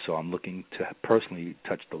 so I'm looking to personally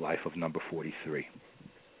touch the life of number 43.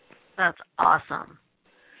 That's awesome.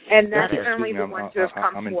 And that's only the ones who have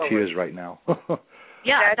come forward. I'm in tears right now.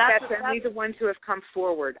 Yeah, that's only the ones who have come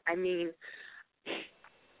forward. I mean,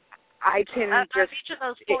 I can just, each of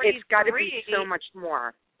those 43, it's got to be so much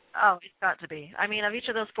more. Oh, it's got to be. I mean, of each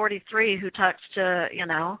of those 43 who touched,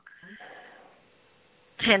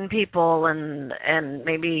 10 people and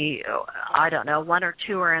maybe, I don't know, one or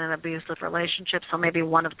two are in an abusive relationship, so maybe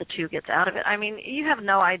one of the two gets out of it. I mean, you have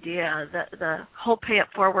no idea the whole pay it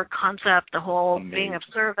forward concept, the whole being of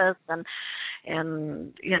service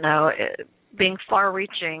and being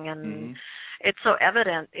far-reaching, and it's so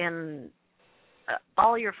evident in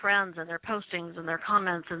all your friends and their postings and their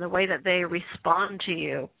comments and the way that they respond to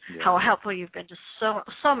you, how helpful you've been to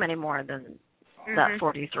so many more than that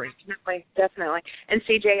 43. Definitely. And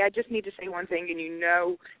CeeJay, I just need to say one thing, and you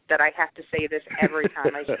know that I have to say this every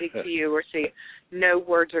time I speak to you or see. No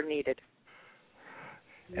words are needed.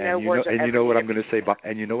 No words are needed. And you know what I'm going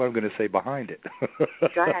to say behind it.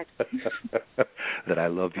 Go ahead. That I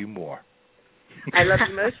love you more. I love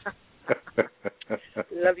you most.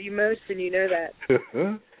 Love you most, and you know that.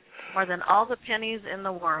 More than all the pennies in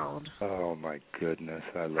the world. Oh my goodness,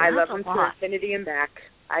 I love him to infinity and back.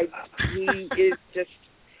 He is just,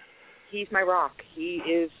 he's my rock. He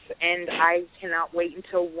is, and I cannot wait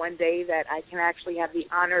until one day that I can actually have the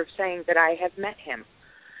honor of saying that I have met him,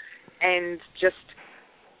 and just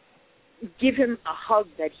give him a hug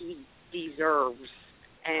that he deserves.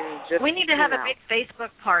 And just, we need to have a big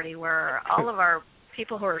Facebook party where all of our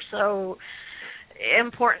people who are so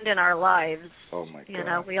important in our lives, oh my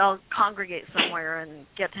God, we all congregate somewhere and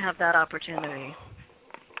get to have that opportunity.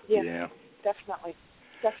 Yeah. Definitely.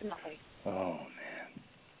 Oh, man.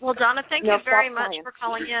 Well, Donna, thank you very much for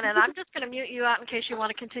calling in, and I'm just going to mute you out in case you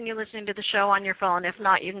want to continue listening to the show on your phone. If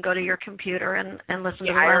not, you can go to your computer and listen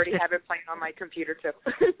to the I already have it playing on my computer, too.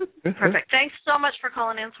 Perfect. Thanks so much for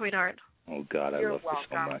calling in, sweetheart. Oh, God, I love you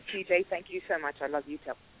so much. CeeJay, thank you so much. I love you,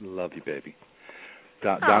 too. Love you, baby.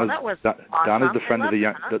 Donna's the friend of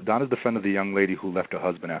the Donna's the friend of the young lady who left her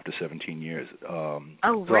husband after 17 years.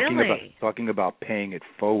 Really? Talking about paying it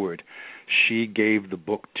forward, she gave the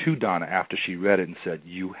book to Donna after she read it and said,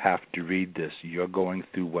 "You have to read this. You're going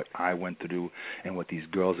through what I went through and what these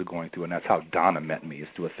girls are going through." And that's how Donna met me, is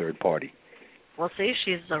through a third party. Well, see,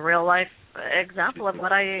 she's a real life example of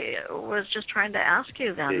what I was just trying to ask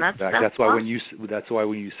you. Then that's why when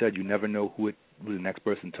you said you never know who the next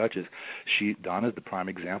person touches, Donna's the prime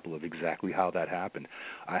example of exactly how that happened.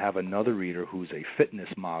 I have another reader who's a fitness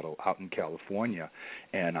model out in California,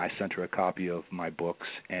 and I sent her a copy of my books,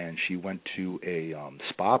 and she went to a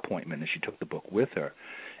spa appointment, and she took the book with her,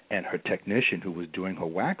 and her technician who was doing her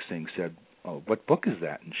waxing said, "Oh, what book is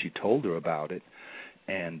that?" And she told her about it,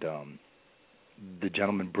 and the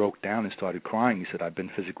gentleman broke down and started crying. He said, "I've been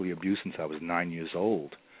physically abused since I was 9 years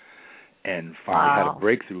old." And finally had a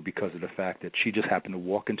breakthrough because of the fact that she just happened to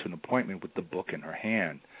walk into an appointment with the book in her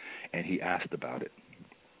hand, and he asked about it.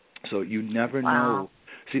 So you never know.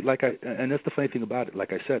 See, and that's the funny thing about it.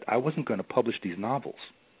 Like I said, I wasn't going to publish these novels.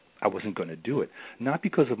 I wasn't going to do it. Not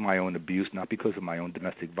because of my own abuse, not because of my own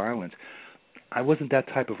domestic violence. I wasn't that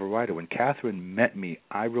type of a writer. When Catherine met me,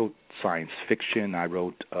 I wrote science fiction. I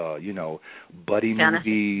wrote, buddy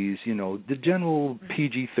movies, the general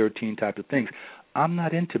PG-13 type of things. I'm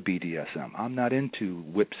not into BDSM. I'm not into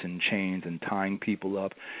whips and chains and tying people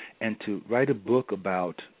up. And to write a book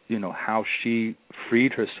about, how she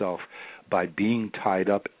freed herself by being tied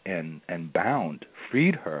up and bound,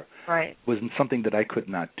 freed her, was something that I could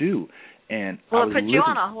not do. And well, it put you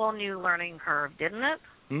on a whole new learning curve, didn't it?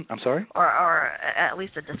 I'm sorry? Or at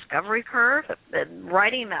least a discovery curve.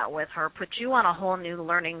 Writing that with her put you on a whole new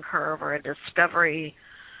learning curve or a discovery.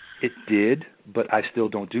 It did, but I still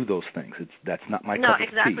don't do those things. That's not my cup of tea.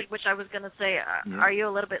 No, exactly, which I was going to say. Are you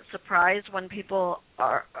a little bit surprised when people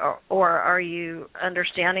are, or are you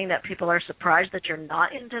understanding that people are surprised that you're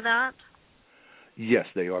not into that? Yes,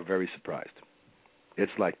 they are very surprised.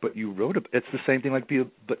 It's like, but you wrote it. It's the same thing.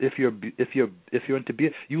 But if you're into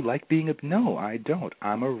you like being a. No, I don't.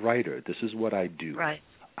 I'm a writer. This is what I do. Right.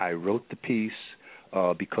 I wrote the piece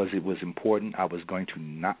because it was important. I was going to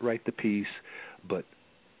not write the piece, but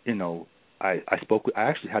I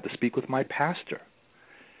actually had to speak with my pastor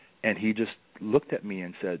And he just looked at me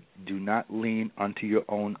and said, do not lean unto your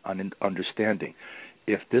own understanding.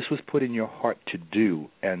 If this was put in your heart to do,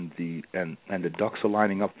 and the ducks are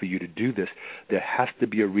lining up for you to do this, there has to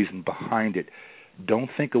be a reason behind it. Don't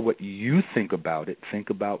think of what you think about it. Think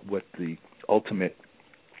about what the ultimate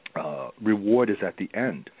reward is at the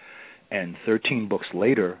end. And 13 books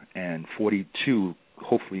later, and 42,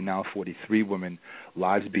 hopefully now 43 women,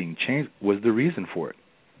 lives being changed, was the reason for it.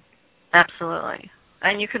 Absolutely.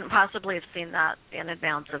 And you couldn't possibly have seen that in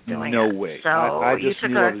advance of doing it. No way. So I you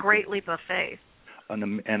took a great leap of faith.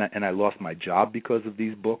 And I lost my job because of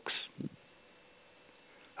these books.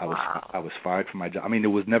 I was fired from my job. I mean, it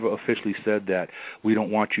was never officially said that we don't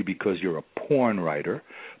want you because you're a porn writer,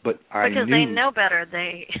 but I knew. Because they know better.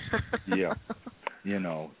 Yeah. You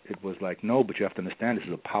know, it was like, no, but you have to understand this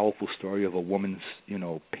is a powerful story of a woman's,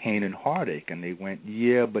 pain and heartache. And they went,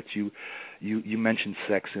 yeah, but you mentioned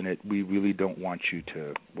sex in it. We really don't want you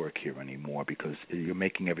to work here anymore because you're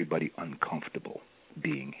making everybody uncomfortable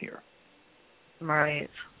being here. Right.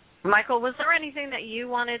 Michael, was there anything that you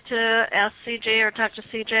wanted to ask CeeJay or talk to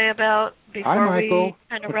CeeJay about before we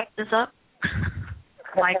kind of wrap this up?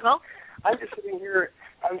 Michael? I'm just sitting here.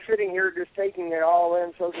 I'm sitting here just taking it all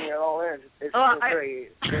in, soaking it all in. It's very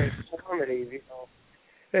informative,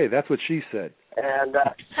 Hey, that's what she said. And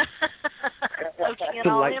soaking it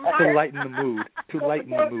all in. To lighten the mood. To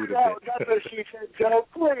lighten the mood a bit. That's what she said, Joe.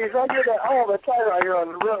 Please, I hear that all the time out here on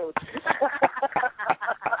the road.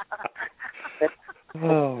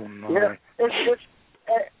 Oh, my. Yeah, it's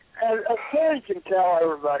as Kerri can tell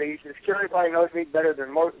everybody, because Kerri probably knows me better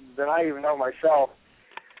than I even know myself.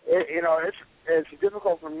 It's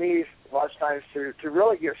difficult for me a lot of times to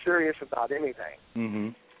really get serious about anything. Mm-hmm.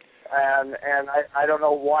 And I don't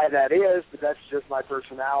know why that is, but that's just my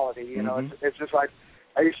personality. Mm-hmm. It's just like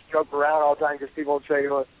I used to joke around all the time because people would say,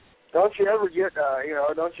 well, don't you ever get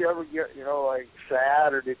like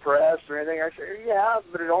sad or depressed or anything? I say, yeah,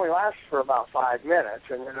 but it only lasts for about 5 minutes,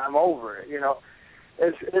 and then I'm over it.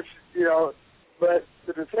 It's But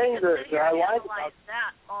the thing that I like about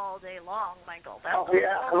that all day long, Michael. That's I'll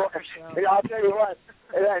tell you what.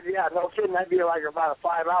 No kidding. That'd be like about a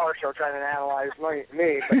 5-hour show trying to analyze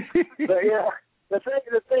me. But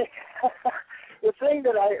the thing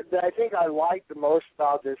that I think I like the most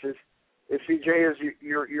about this is CeeJay, is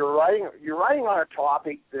you're writing on a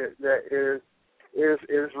topic that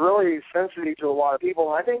is really sensitive to a lot of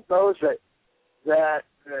people, and I think those that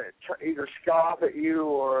either scoff at you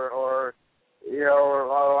or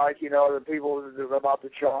the people about the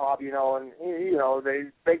job, and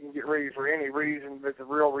they can get ready for any reason, but the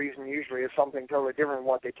real reason usually is something totally different than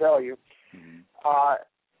what they tell you. Mm-hmm.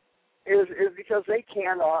 Is because they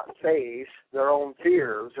cannot face their own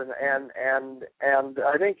fears, and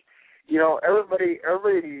I think everybody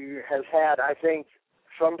has had, I think,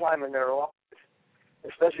 sometime in their life,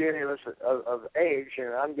 especially any of us of age,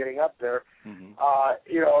 and I'm getting up there. Mm-hmm.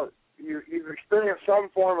 You've experienced some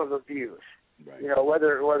form of abuse. Right.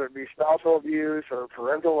 Whether it be spousal abuse or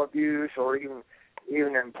parental abuse or even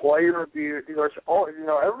employer abuse.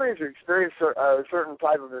 Everybody's experienced a certain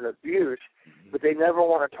type of an abuse, mm-hmm. but they never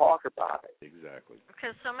want to talk about it. Exactly.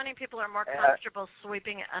 Because so many people are more comfortable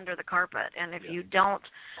sweeping it under the carpet, and if you don't,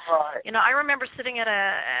 I remember sitting at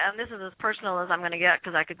and this is as personal as I'm going to get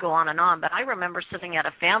because I could go on and on, but I remember sitting at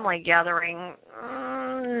a family gathering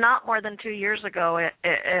not more than 2 years ago,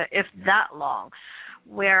 if that long,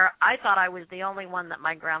 where I thought I was the only one that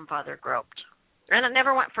my grandfather groped. And it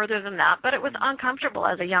never went further than that, but it was uncomfortable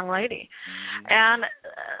as a young lady. And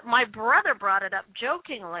my brother brought it up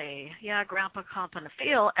jokingly, Grandpa comping a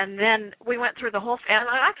feel, and then we went through the whole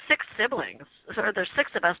family. I have 6 siblings, so there's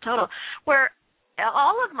 6 of us total, where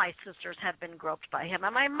all of my sisters had been groped by him.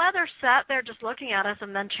 And my mother sat there just looking at us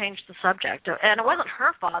and then changed the subject. And it wasn't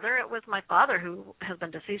her father, it was my father, who has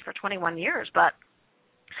been deceased for 21 years, but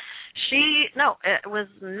it was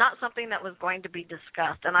not something that was going to be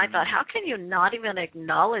discussed. And I thought, how can you not even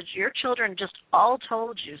acknowledge your children just all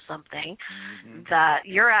told you something that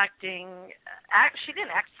you're acting, she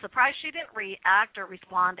didn't act surprised, she didn't react or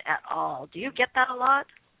respond at all. Do you get that a lot?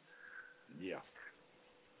 Yeah.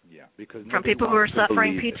 Because from people who are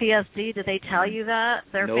suffering PTSD, do they tell you that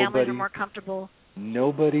their families are more comfortable?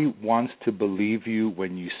 Nobody wants to believe you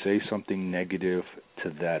when you say something negative to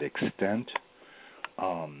that extent.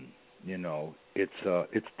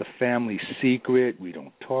 It's the family secret. We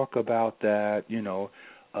don't talk about that. Well,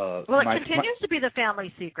 it continues to be the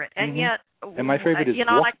family secret, and yet. And my favorite is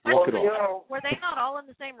walk it off. Were they not all in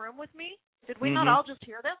the same room with me? Did we not all just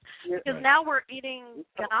hear this? Because now we're eating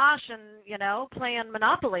ganache and playing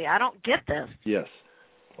Monopoly. I don't get this. Yes.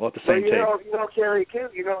 all at the same you time. know, Kerri, too.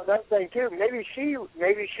 You know another thing too. Maybe she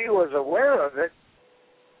was aware of it,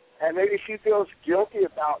 and maybe she feels guilty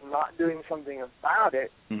about not doing something about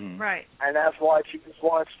it. Mm-hmm. Right. And that's why she just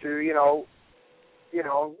wants to, you know,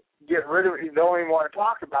 get rid of it. You don't even want to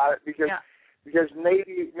talk about it because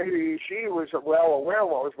maybe she was well aware of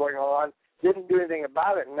what was going on, didn't do anything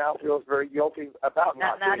about it, and now feels very guilty about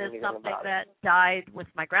not doing anything about it. That is something that died with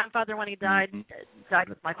my grandfather when he died, died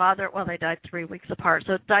with my father. Well, they died 3 weeks apart,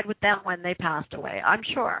 so it died with them when they passed away. I'm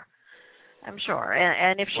sure.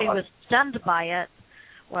 And if she was stunned by it,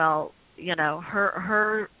 well, you know,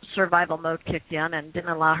 her survival mode kicked in and didn't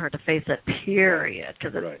allow her to face it, period,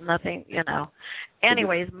 because it's nothing, you know.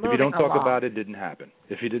 Anyways, moving along. If you don't talk about it, it didn't happen.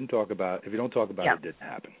 If you don't talk about it, it didn't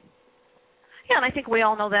happen. Yeah, and I think we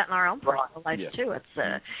all know that in our own personal lives, too.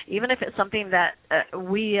 It's even if it's something that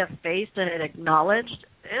we have faced and acknowledged,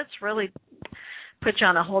 it's really put you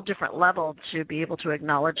on a whole different level to be able to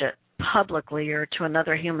acknowledge it publicly or to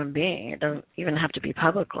another human being. It doesn't even have to be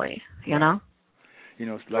publicly, you know? You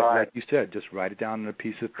know, like you said, just write it down on a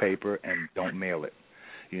piece of paper and don't mail it.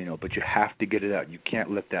 You know, but you have to get it out. You can't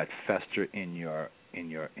let that fester in your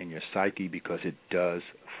psyche, because it does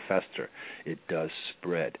fester. It does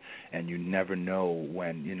spread, and you never know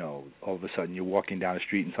when, you know, all of a sudden you're walking down the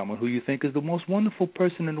street and someone who you think is the most wonderful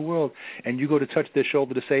person in the world, and you go to touch their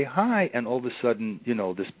shoulder to say hi, and all of a sudden, you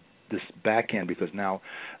know, this backhand, because now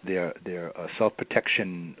their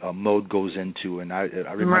self-protection mode goes into, and I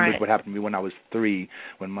remember what happened to me when I was 3,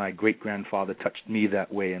 when my great-grandfather touched me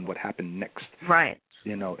that way, and what happened next. Right.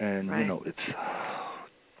 You know, and, you know, it's...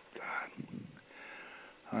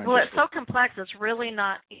 Well, it's so complex. It's really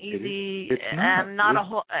not easy, and not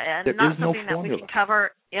something that we can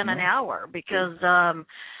cover in an hour, because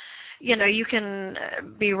you know, you can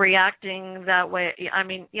be reacting that way. I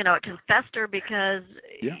mean, you know, it can fester because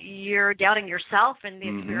you're doubting yourself and the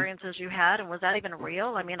experiences you had, and was that even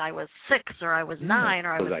real? I mean, I was 6 or I was 9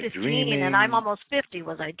 or I was 15, and I'm almost 50.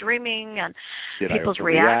 Was I dreaming? And people's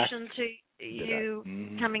reaction to you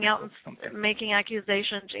coming out and making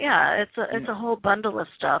accusations. Yeah, it's a whole bundle of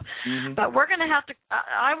stuff. But we're going to have to,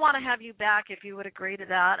 I want to have you back if you would agree to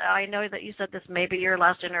that. I know that you said this may be your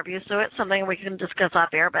last interview, so it's something we can discuss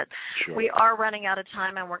off air, but we are running out of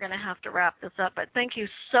time and we're going to have to wrap this up. But thank you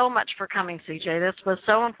so much for coming, CeeJay. This was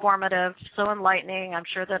so informative, so enlightening. I'm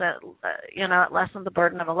sure that it lessened the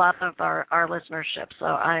burden of a lot of our listenership. So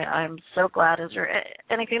I'm so glad. Is there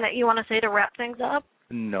anything that you want to say to wrap things up?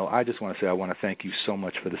 No, I just want to say I want to thank you so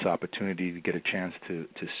much for this opportunity to get a chance to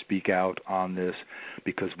speak out on this,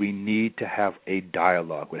 because we need to have a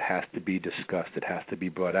dialogue. It has to be discussed. It has to be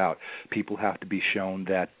brought out. People have to be shown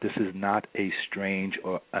that this is not a strange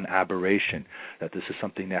or an aberration, that this is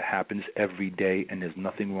something that happens every day, and there's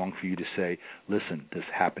nothing wrong for you to say, listen, this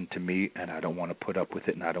happened to me, and I don't want to put up with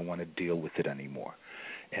it, and I don't want to deal with it anymore.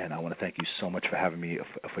 And I want to thank you so much for having me,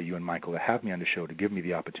 for you and Michael to have me on the show, to give me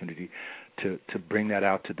the opportunity to bring that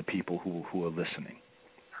out to the people who are listening.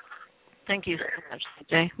 Thank you so much,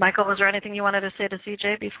 CeeJay. Michael, was there anything you wanted to say to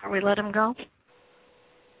CeeJay before we let him go?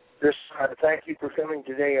 Just thank you for coming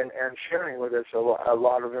today and sharing with us a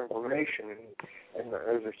lot of information. And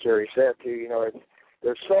as Kerri said, too, you know,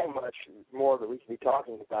 there's so much more that we can be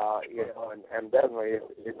talking about, you know, and definitely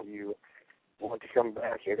if you want to come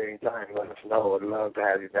back at any time, let us know. I'd love to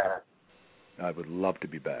have you back. I would love to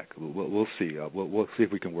be back. We'll see. We'll see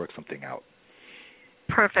if we can work something out.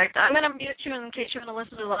 Perfect. I'm going to mute you in case you want to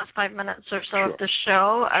listen to the last 5 minutes or so of the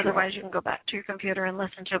show. Otherwise, you can go back to your computer and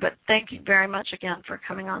listen to it. But thank you very much again for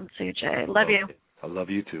coming on, CeeJay. Love you. I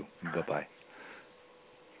love you too. Bye-bye.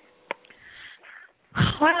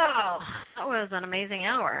 Wow, that was an amazing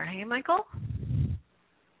hour. Hey, Michael?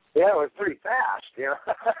 Yeah, it was pretty fast, you know.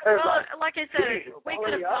 Well, like I said, we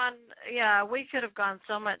could have gone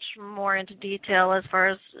so much more into detail as far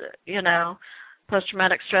as, you know,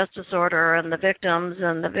 post-traumatic stress disorder and the victims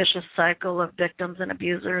and the vicious cycle of victims and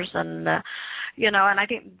abusers, and you know, and I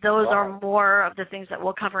think those are more of the things that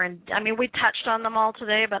we'll cover. We touched on them all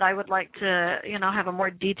today, but I would like to, you know, have a more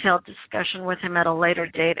detailed discussion with him at a later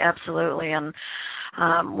date, absolutely. And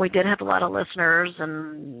we did have a lot of listeners,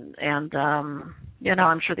 and you know,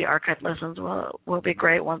 I'm sure the archive listens will be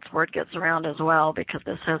great once word gets around as well, because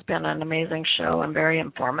this has been an amazing show and very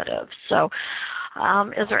informative. So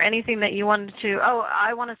is there anything that you wanted to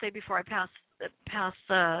I want to say before I pass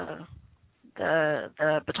the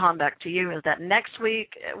baton back to you, is that next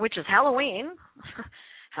week, which is Halloween,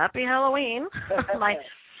 happy Halloween, my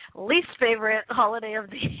least favorite holiday of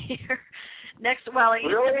the year.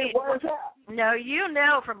 Really? What was that? No, you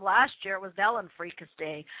know from last year it was Valenfreakus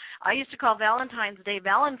Day. I used to call Valentine's Day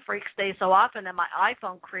Valenfreaks Day so often that my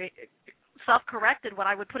iPhone self-corrected. When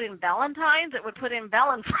I would put in Valentine's, it would put in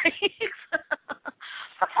Valenfreaks.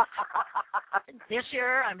 This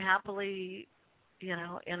year, I'm happily,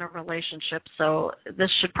 in a relationship, so this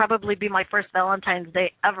should probably be my first Valentine's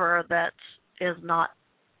Day ever that is not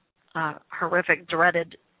horrific,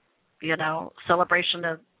 dreaded, celebration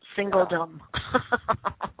of singledom.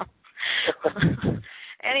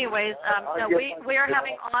 Anyways, we are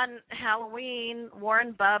having on Halloween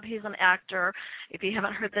Warren Bubb. He's an actor. If you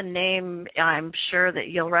haven't heard the name, I'm sure that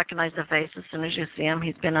you'll recognize the face as soon as you see him.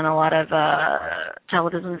 He's been in a lot of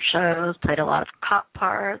television shows, played a lot of cop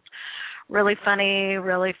parts. Really funny,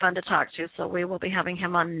 really fun to talk to. So we will be having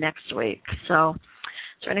him on next week. So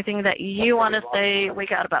is there anything that you want to say? We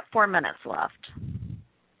got about 4 minutes left.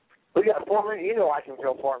 We got 4 minutes. I can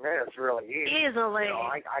fill 4 minutes really easy. Easily.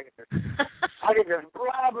 I can just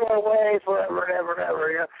blabber away forever and ever and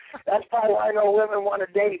ever. That's probably why no women want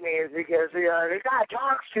to date me, is because the guy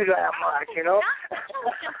talks too damn much.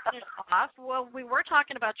 Well, we were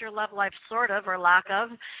talking about your love life, sort of, or lack of.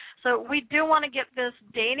 So we do want to get this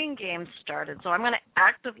dating game started. So I'm going to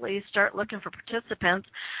actively start looking for participants.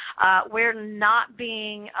 We're not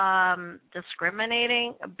being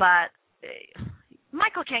discriminating, but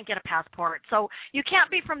Michael can't get a passport, so you can't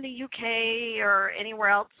be from the UK or anywhere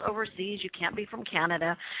else overseas. You can't be from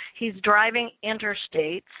Canada. He's driving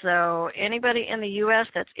interstate, so anybody in the U.S.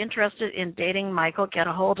 that's interested in dating Michael, get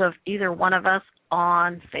a hold of either one of us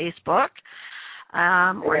on Facebook.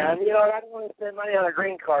 I don't want to spend money on a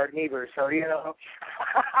green card neither, so,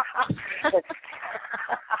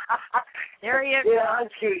 There you go. I'm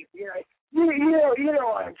cheap,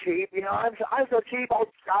 I'm cheap. I'm so cheap.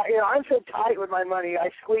 I'm so tight with my money. I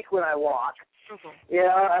squeak when I walk. Mm-hmm.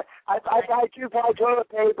 I buy 2 ply toilet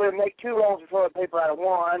paper and make 2 rolls of toilet paper out of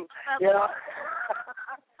one.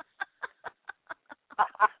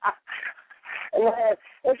 And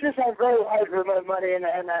it's just I'm very wise with my money, and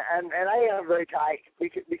I am very tight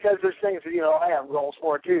because there's things that I have goals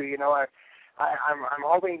for too. I'm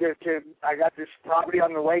hoping to I got this property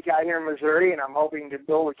on the lake out here in Missouri, and I'm hoping to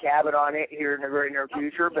build a cabin on it here in the very near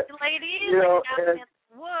future. But ladies, in the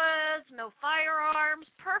woods, no firearms,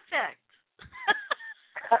 perfect.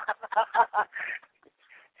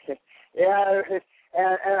 Yeah,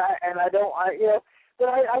 and I don't but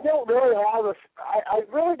I don't really have I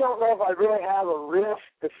really don't know if I really have a real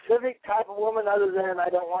specific type of woman other than I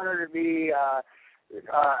don't want her to be a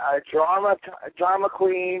drama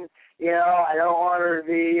queen. I don't want her to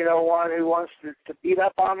be, one who wants to beat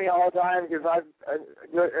up on me all the time, because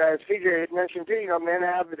as CeeJay had mentioned too, men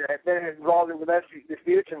have been involved in domestic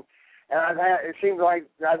disputes, and it seems like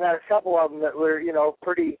I've had a couple of them that were,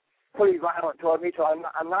 pretty violent toward me, so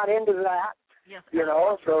I'm not into that. Yes,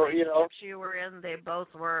 so, you were in, they both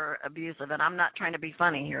were abusive, and I'm not trying to be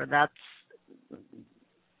funny here. That's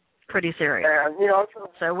pretty serious. And,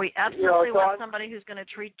 so we absolutely want somebody who's going to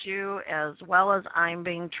treat you as well as I'm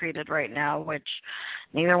being treated right now, which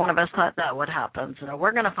neither one of us thought that would happen. So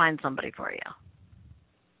we're going to find somebody for you.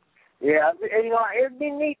 Yeah, and, it'd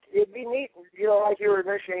be neat. It'd be neat, like you were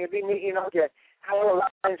mentioning, it'd be neat, to have a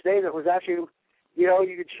Valentine's Day that was actually,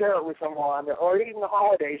 you could share it with someone, or even the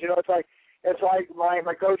holidays. It's like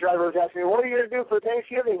my co-driver was asking me, what are you going to do for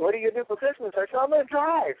Thanksgiving? What are you going to do for Christmas? I said, I'm going to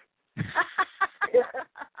drive.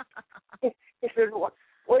 He said, what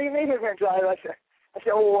do you mean you're going to drive? I said,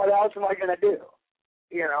 well, what else am I going to do?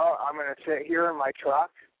 I'm going to sit here in my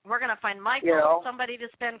truck. We're going to find Michael somebody to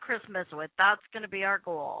spend Christmas with. That's going to be our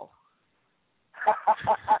goal.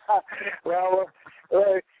 Well,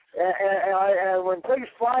 and when pigs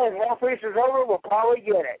fly and hell freezes over, we'll probably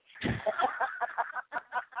get it.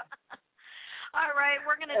 All right,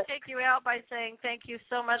 we're going to take you out by saying thank you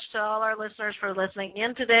so much to all our listeners for listening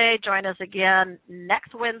in today. Join us again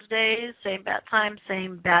next Wednesday, same bat time,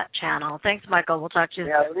 same bat channel. Thanks, Michael. We'll talk to you.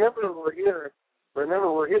 Yeah, remember we're here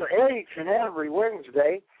each and every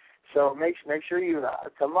Wednesday. So make sure you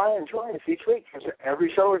come by and join us each week, because every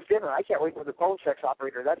show is different. I can't wait for the phone sex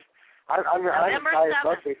operator. I'm November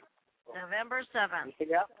 7th. November 7th.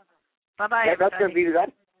 Yeah. Bye-bye. Yeah, that's going to be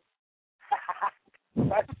that.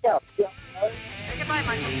 Let's go. Yeah. Say goodbye,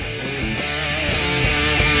 Michael.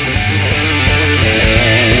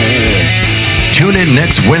 Tune in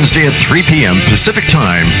next Wednesday at 3 p.m. Pacific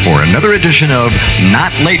Time for another edition of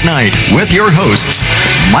Not Late Night with your hosts,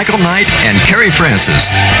 Michael Knight and Kerri Francis.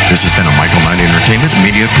 This has been a Michael Knight Entertainment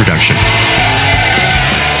Media production.